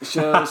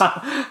 Shows.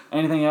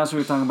 Anything else we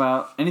were talking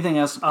about? Anything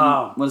else?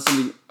 Oh. What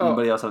does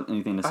anybody else have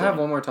anything to say? I have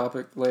one more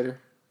topic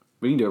later.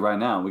 We can do it right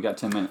now. We got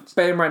 10 minutes.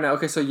 Bam, right now.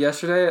 Okay, so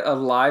yesterday a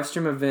live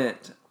stream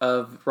event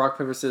of rock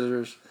paper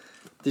scissors.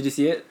 Did you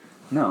see it?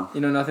 No,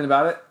 You know nothing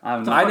about it? I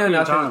have no. I know are you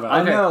nothing talking about?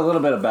 I Okay. know a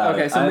little bit about it.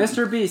 Okay, so I-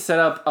 Mr. Beast set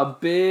up a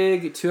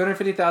big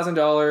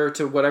 $250,000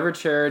 to whatever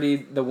charity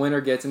the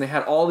winner gets, and they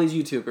had all these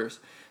YouTubers.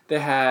 They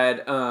had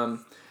a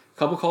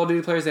couple Call of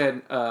Duty players. They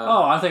had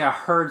Oh, I think I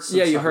heard some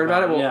yeah, you stuff heard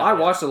about it. Well, Yeah, I yeah.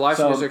 watched the live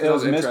stream So yesterday it because I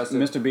was was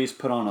interested. Mr. Beast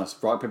put on a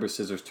rock paper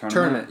scissors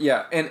Tournament,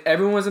 yeah, and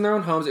everyone was in their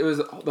own homes. It was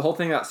the whole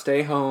thing about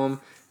stay home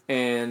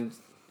and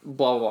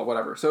blah blah blah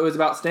whatever. So it was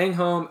about staying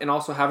home and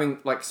also having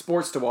like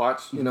sports to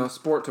watch,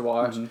 sport to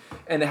watch.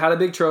 And it had a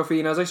big trophy,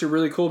 and it was actually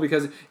really cool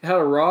because it had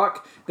a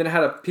rock, then it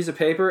had a piece of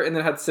paper, and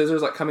then it had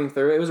scissors like coming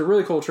through. It was a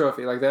really cool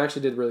trophy. Like they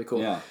actually did really cool.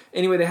 Yeah.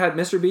 Anyway, they had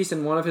Mr. Beast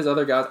and one of his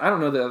other guys. I don't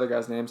know the other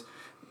guys' names.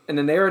 And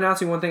then they were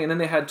announcing one thing, and then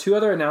they had two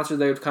other announcers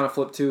they would kind of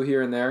flip to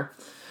here and there.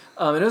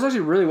 And it was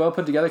actually really well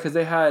put together because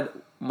they had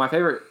my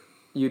favorite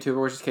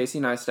YouTuber, which is Casey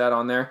Neistat,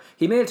 on there.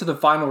 He made it to the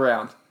final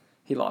round.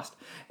 He lost.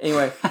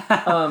 Anyway,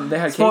 they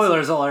had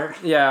Spoilers alert.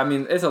 Casey. Yeah, I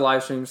mean, it's a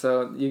live stream,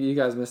 so you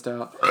guys missed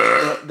out.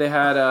 They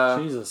had,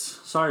 Jesus.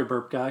 Sorry,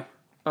 burp guy.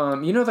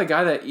 you know the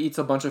guy that eats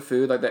a bunch of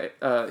food? Like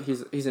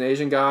he's an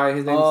Asian guy.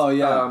 His name's Oh,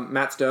 yeah.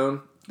 Matt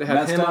Stone. They had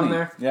Matt him Stoney. on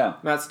there. Yeah.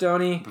 Matt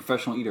Stoney.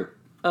 Professional eater.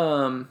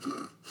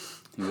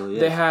 He really is.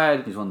 They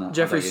had He's won the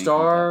Jeffree eating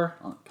Star.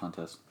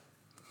 contest.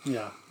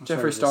 Yeah. I'm Jeffree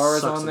sorry, Star was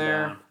this sucks on him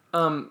there.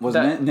 down. Was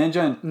That- Ninja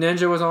and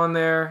Ninja was on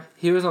there.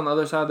 He was on the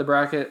other side of the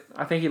bracket.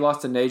 I think he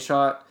lost to Nade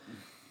Shot.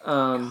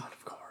 God,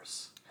 of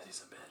course. 'Cause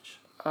he's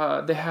a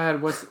bitch. They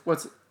had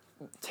what's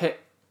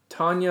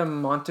Tanya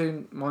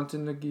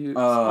Montague.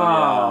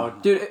 Oh,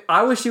 Dude,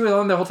 I wish she was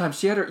on the whole time.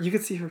 She had you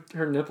could see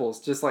her nipples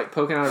just like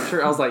poking out of her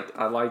shirt. I was like,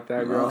 I like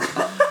that girl.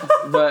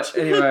 But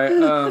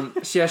anyway,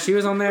 she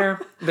was on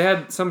there. They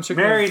had some chick.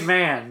 married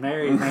man.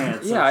 Married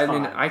man. So Yeah, I it's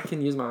mean, fine. I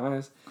can use my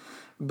eyes,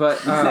 but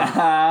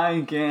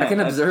you can't. I can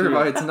That's observe. true.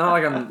 It's not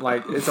like I'm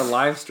like it's a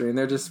live stream.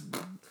 They're just.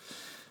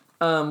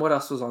 What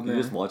else was on You're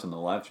there? just watching the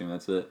live stream.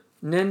 That's it.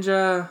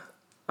 Ninja.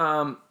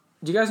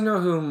 Do you guys know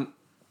who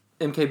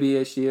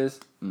MKBHD is?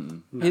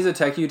 Mm-mm. He's a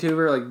tech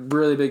YouTuber, like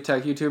really big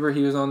tech YouTuber.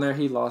 He was on there.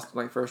 He lost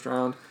like first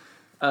round.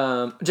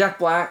 Jack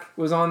Black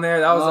was on there.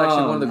 That was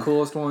actually one of the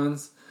coolest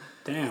ones.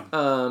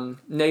 Damn.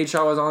 Nade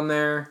Shot was on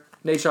there.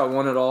 Nade Shot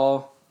won it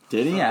all.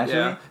 Did he actually?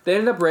 Yeah. They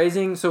ended up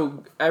raising,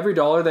 so every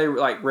dollar they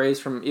like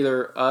raised from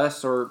either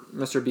us or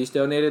Mr. Beast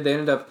donated, they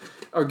ended up,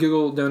 or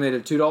Google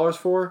donated $2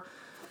 for.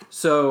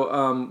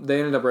 So they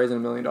ended up raising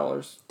 $1 million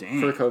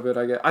Dang. for COVID,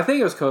 I guess. I think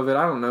it was COVID.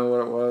 I don't know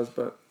what it was,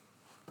 but.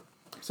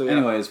 So yeah.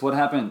 Anyways, what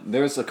happened?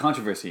 There's a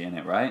controversy in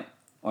it, right?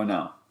 Or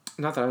no?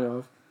 Not that I know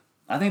of.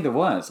 I think there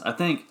was. I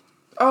think.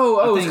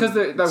 Oh, it's think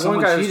because that one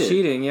someone guy was cheated.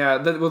 cheating. Yeah,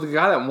 the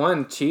guy that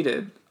won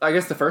cheated. I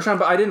guess the first round,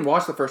 but I didn't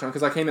watch the first round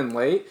because I came in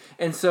late,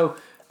 and so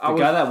The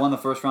guy that won the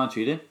first round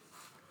cheated?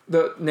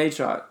 the Nade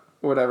Shot,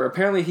 whatever.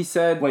 Apparently, he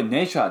said, Wait,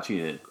 Nate Shot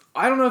cheated.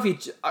 I don't know if he.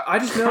 I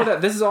just know that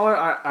this is all.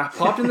 I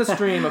popped in the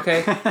stream.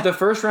 Okay, the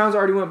first rounds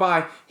already went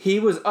by. He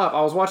was up.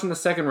 I was watching the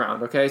second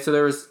round. Okay, so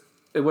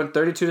it went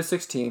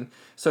 32-16.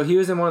 So he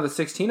was in one of the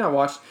 16 I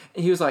watched,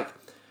 and he was like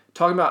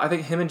talking about. I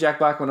think him and Jack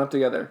Black went up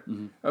together.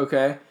 Mm-hmm.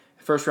 Okay,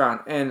 first round,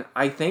 and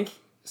I think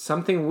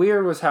something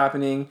weird was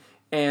happening.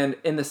 And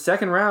in the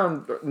second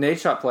round,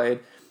 Nade Shot played.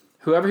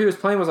 Whoever he was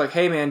playing was like,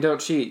 "Hey man,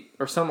 don't cheat"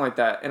 or something like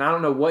that. And I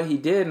don't know what he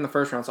did in the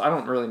first round, so I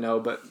don't really know,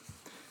 but.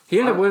 He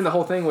ended up winning the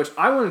whole thing, which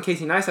I wanted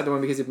Casey Neistat to win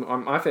because he's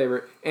my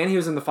favorite, and he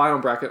was in the final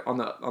bracket on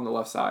the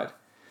left side.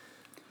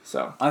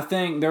 So I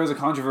think there was a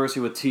controversy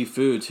with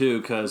Tfue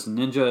too, because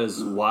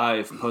Ninja's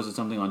wife posted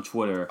something on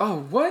Twitter,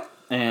 oh what?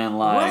 and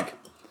like,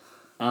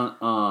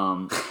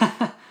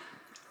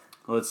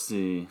 let's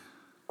see,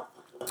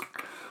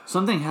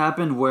 something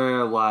happened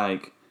where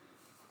like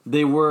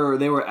they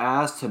were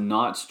asked to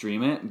not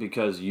stream it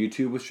because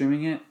YouTube was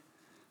streaming it,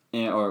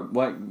 and or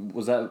what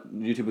was that?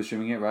 YouTube was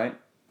streaming it, right?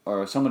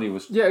 Or somebody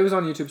was. Yeah, it was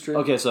on YouTube stream.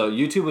 Okay, so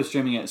YouTube was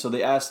streaming it, so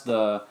they asked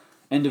the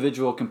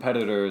individual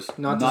competitors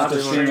Not to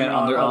to stream it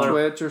on their own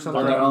Twitch or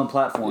something. on their own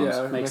platforms.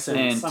 Yeah. Makes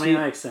And sense. I mean,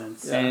 that makes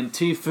sense. Yeah. And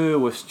Tfue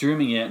was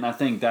streaming it, and I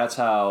think that's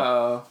how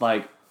Oh.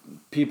 like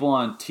people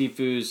on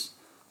Tfue's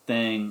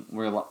thing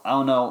where I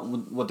don't know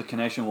what the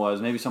connection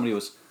was. Maybe somebody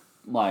was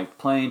like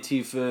playing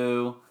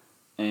Tfue,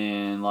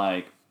 and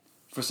like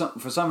for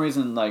some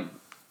reason like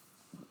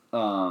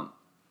I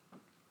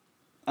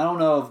don't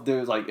know if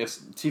there's like if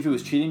Tfue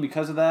was cheating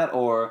because of that,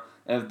 or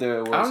if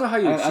there was. I don't know how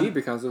you cheat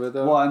because of it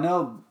though. Well, I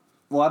know.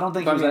 Well, I don't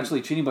think he was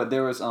actually cheating, but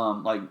there was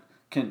like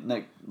there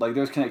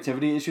was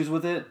connectivity issues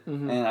with it,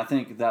 and I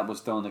think that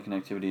was throwing the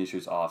connectivity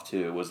issues off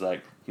too. It was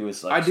like he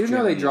was like. I do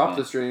know they dropped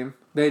the stream.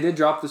 They did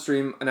drop the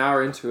stream an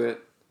hour into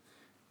it,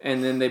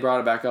 and then they brought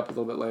it back up a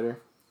little bit later.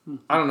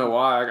 I don't know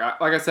why.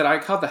 Like I said, I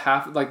caught the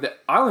half.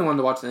 I only wanted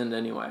to watch the end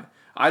anyway.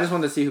 I just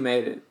wanted to see who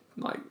made it.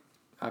 Like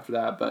after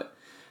that, but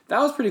that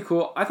was pretty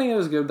cool. I think it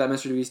was good that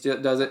Mr. Beast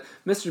does it.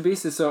 Mr.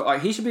 Beast is so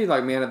like he should be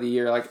like man of the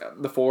year, like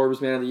the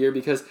Forbes man of the year,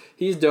 because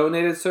he's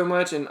donated so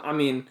much, and I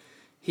mean,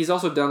 he's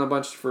also done a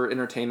bunch for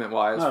entertainment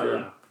wise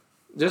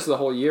just the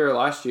whole year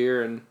last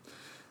year, and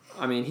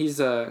I mean he's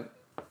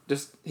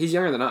he's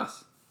younger than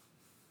us.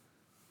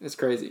 It's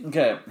crazy.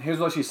 Okay, here's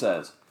what she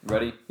says.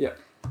 Ready? Yeah.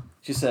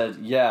 She said,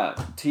 "Yeah,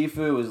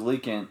 Tfue was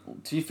leaking.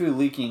 Tfue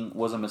leaking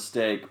was a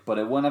mistake, but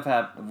it wouldn't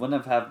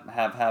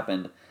have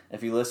happened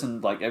if you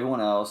listened like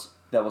everyone else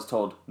that was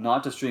told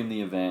not to stream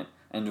the event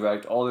and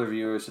direct all their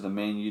viewers to the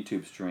main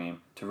YouTube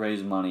stream to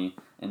raise money."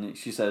 And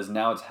she says,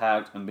 "Now it's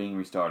hacked and being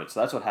restarted." So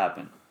that's what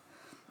happened.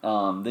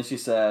 Then she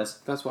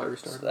says, "That's why it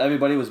restarted."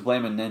 Everybody was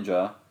blaming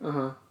Ninja.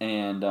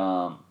 And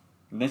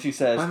then she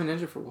says, "Blaming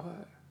Ninja for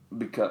what?"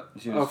 Because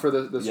she was, for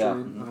the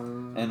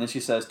stream. Yeah. And then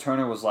she says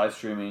Turner was live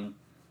streaming.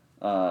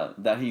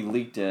 That he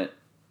leaked it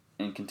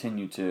and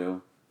continued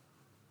to,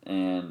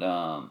 and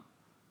I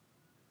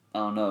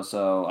don't know.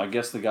 So I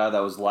guess the guy that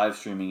was live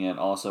streaming it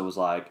also was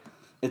like,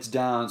 "It's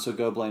down, so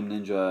go blame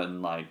Ninja,"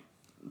 and like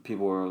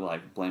people were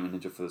like blaming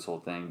Ninja for this whole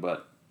thing.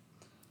 But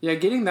yeah,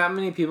 getting that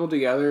many people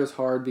together is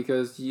hard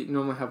because you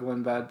normally have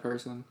one bad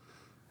person.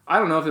 I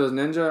don't know if it was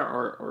Ninja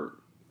or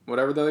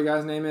whatever the other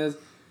guy's name is,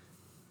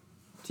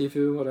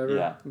 Tfue, whatever.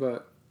 Yeah.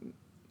 But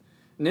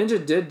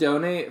Ninja did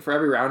donate for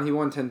every round. He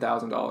won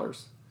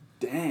 $10,000.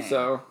 dang.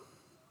 So,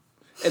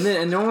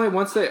 and normally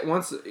once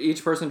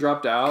each person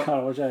dropped out, God,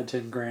 I wish I had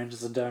 $10,000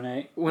 just to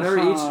donate. whenever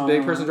each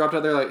big person dropped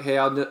out, they're like, "Hey,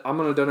 I'm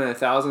gonna donate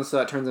 1,000," so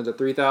that turns into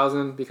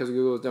 3,000 because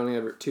Google is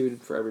donating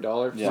 $2 for every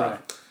dollar. Yeah.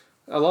 Right.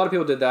 A lot of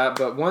people did that,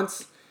 but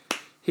once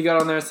he got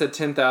on there and said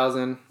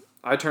 10,000,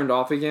 I turned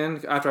off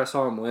again after I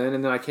saw him win,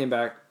 and then I came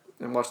back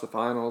and watched the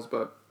finals.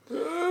 But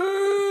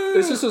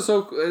it's just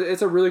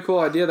it's a really cool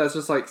idea. That's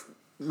just like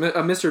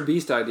a Mr.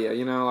 Beast idea,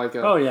 you know, like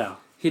Oh yeah.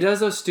 he does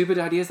those stupid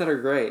ideas that are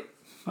great.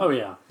 Oh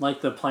yeah,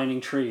 like the planting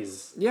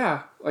trees.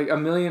 Yeah, like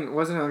 1 million,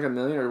 wasn't it like 1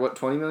 million or what,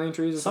 20 million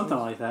trees or Something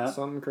like that.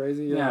 Something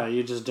crazy. Yeah,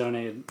 you just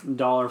donate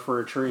 $1 for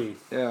a tree.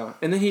 Yeah,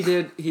 and then he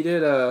did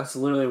That's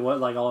literally what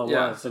like all it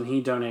Yeah. was, and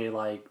he donated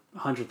like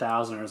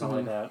 100,000 or something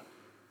like that.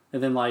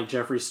 And then like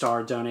Jeffree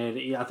Star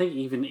donated. I think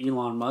even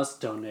Elon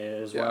Musk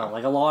donated as well. Yeah.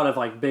 Like a lot of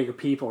like big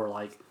people were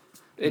like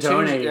it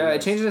donating. changed,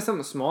 it changed into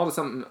something small to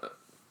something.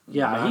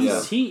 Yeah,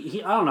 massive.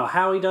 he I don't know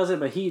how he does it,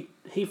 but he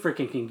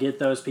freaking can get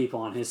those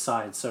people on his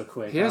side so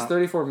quick. He has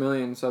 34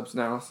 million subs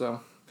now, so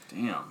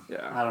Damn.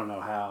 yeah. I don't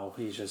know how.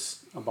 He's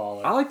just a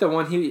baller. I like the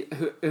one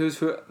who's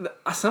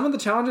some of the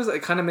challenges,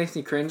 it kind of makes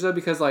me cringe though,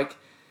 because like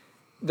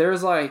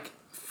there's like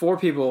 4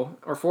 people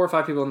or 4 or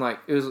 5 people, and like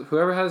it was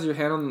whoever has your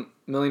hand on $1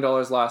 million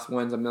last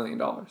wins $1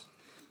 million,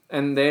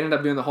 and they ended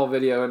up doing the whole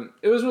video, and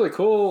it was really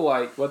cool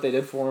like what they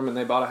did for him, and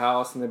they bought a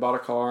house and they bought a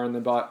car and they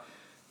bought,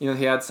 you know,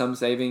 he had some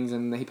savings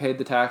and he paid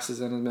the taxes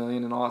and $1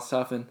 million and all that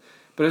stuff, and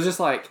but it was just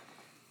like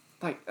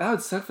that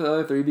would suck for the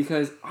other 3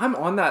 because I'm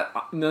on that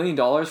 $1 million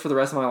for the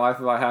rest of my life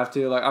if I have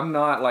to. Like I'm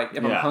not like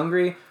if I'm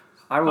hungry,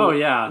 I will. Oh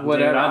yeah,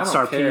 whatever. Dude, I I'd don't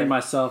start care. peeing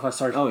myself. I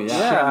start Oh, yeah.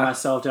 shitting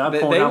myself. Dude, I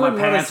pull They down my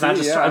wouldn't wanna pants and I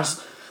see, just, yeah. I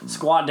just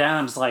squat down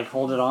and just like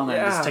hold it on there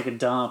and Yeah. just take a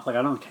dump. Like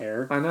I don't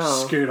care. I know.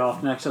 Just scoot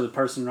off next to the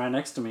person right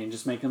next to me and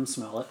just make them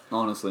smell it.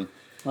 Honestly.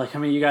 Like I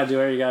mean, you gotta do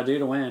whatever you gotta do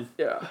to win.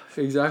 Yeah,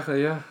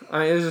 exactly. Yeah,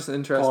 I mean it's just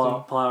interesting.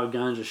 Pull out a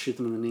gun, just shoot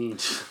them in the knee.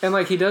 And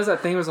like he does that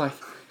thing was like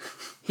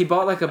he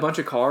bought like a bunch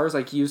of cars,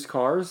 like used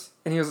cars,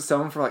 and he was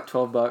selling them for like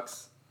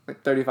 $12,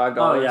 like $35.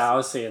 Oh yeah, I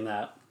was seeing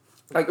that.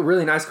 Like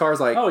really nice cars,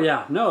 like Oh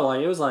yeah, no,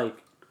 like it was like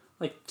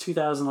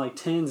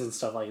 2010s and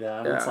stuff like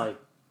that. And it's Yeah. like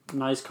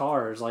nice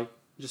cars, like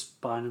just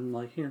buying them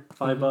like here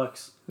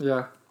 $5.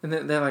 yeah. And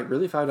then they're like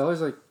really $5,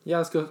 like yeah,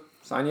 let's go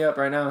sign you up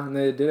right now, and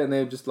they did it, and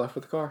they just left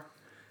with the car.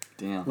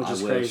 Damn. Which I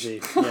is wish.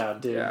 crazy. Yeah,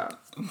 dude. Yeah,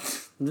 And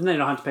then they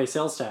don't have to pay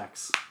sales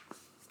tax.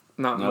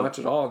 not Nope. much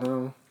at all.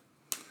 No,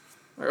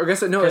 I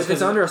guess no. If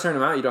it's under a certain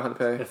amount, you don't have to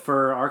pay. If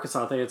for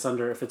Arkansas, I think it's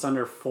under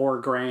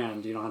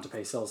 $4,000, you don't have to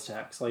pay sales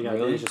tax. All you gotta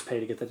do Really? is just pay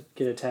to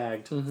get it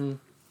tagged. Mm-hmm.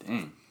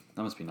 Dang.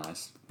 That must be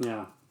nice.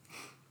 Yeah,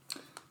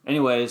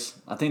 Anyways,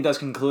 I think that's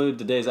concluded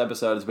today's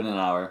episode. It's been an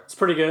hour. it's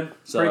pretty good.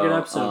 So, Pretty good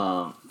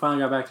episode. Finally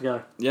got back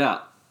together.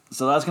 Yeah.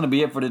 So that's going to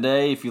be it for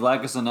today. If you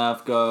like us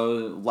enough,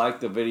 go like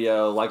the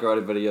video, like our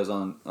other videos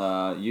on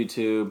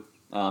YouTube,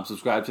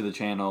 subscribe to the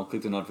channel,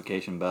 click the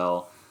notification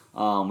bell.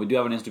 We do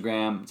have an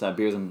Instagram. It's at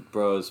Beers and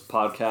Bros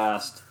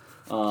Podcast.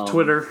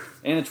 Twitter.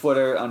 And a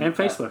Twitter. And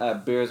Facebook.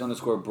 At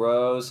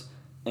Beers_Bros.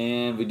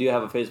 And we do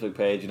have a Facebook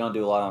page. We don't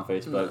do a lot on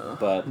Facebook,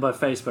 but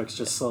Facebook's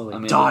just slowly I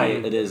mean,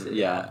 dying. it is.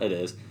 Yeah, it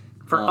is.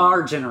 For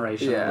our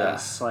generation, yeah. at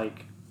least.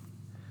 Like,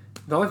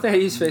 The only thing I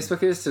use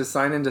Facebook is to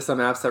sign into some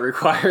apps that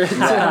require it.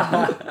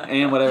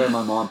 And whatever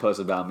my mom posts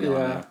about me on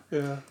there.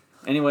 Yeah.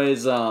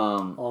 Anyways,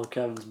 all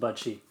Kevin's butt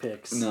cheek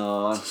pics.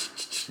 no,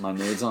 my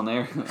nudes on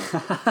there.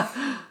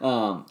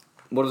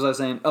 What was I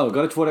saying? Oh,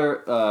 go to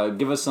Twitter.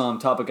 Give us some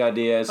topic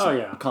ideas. Oh,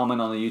 yeah.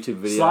 Comment on the YouTube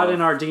video. Slide in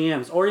our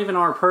DMs, or even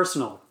our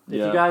personal. If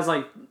Yeah. you guys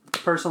like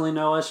personally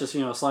know us, just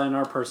slide in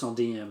our personal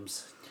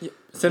DMs.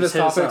 Send us Just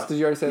hit us topics. up. Did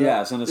you already say that?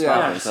 Yeah, send us Yeah.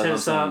 topics. Yeah, That's hit what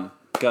us I'm saying.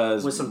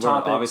 Because with some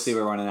topics. obviously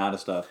we're running out of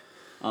stuff.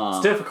 It's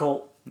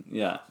difficult.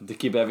 Yeah, to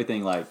keep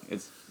everything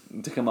it's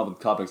to come up with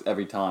topics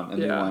every time and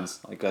new Yeah. ones.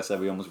 Like I said,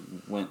 we almost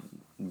did Yeah, we one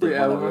that we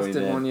almost already did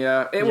did. one,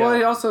 yeah. Yeah. Well,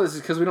 it also is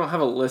because we don't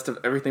have a list of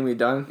everything we've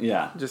done.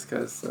 Yeah. Just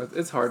because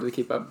it's hard to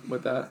keep up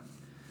with that.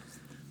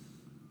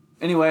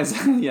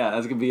 Anyways, yeah,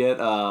 that's gonna be it.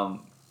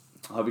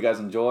 I hope you guys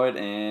enjoyed,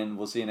 and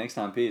we'll see you next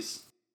time. Peace.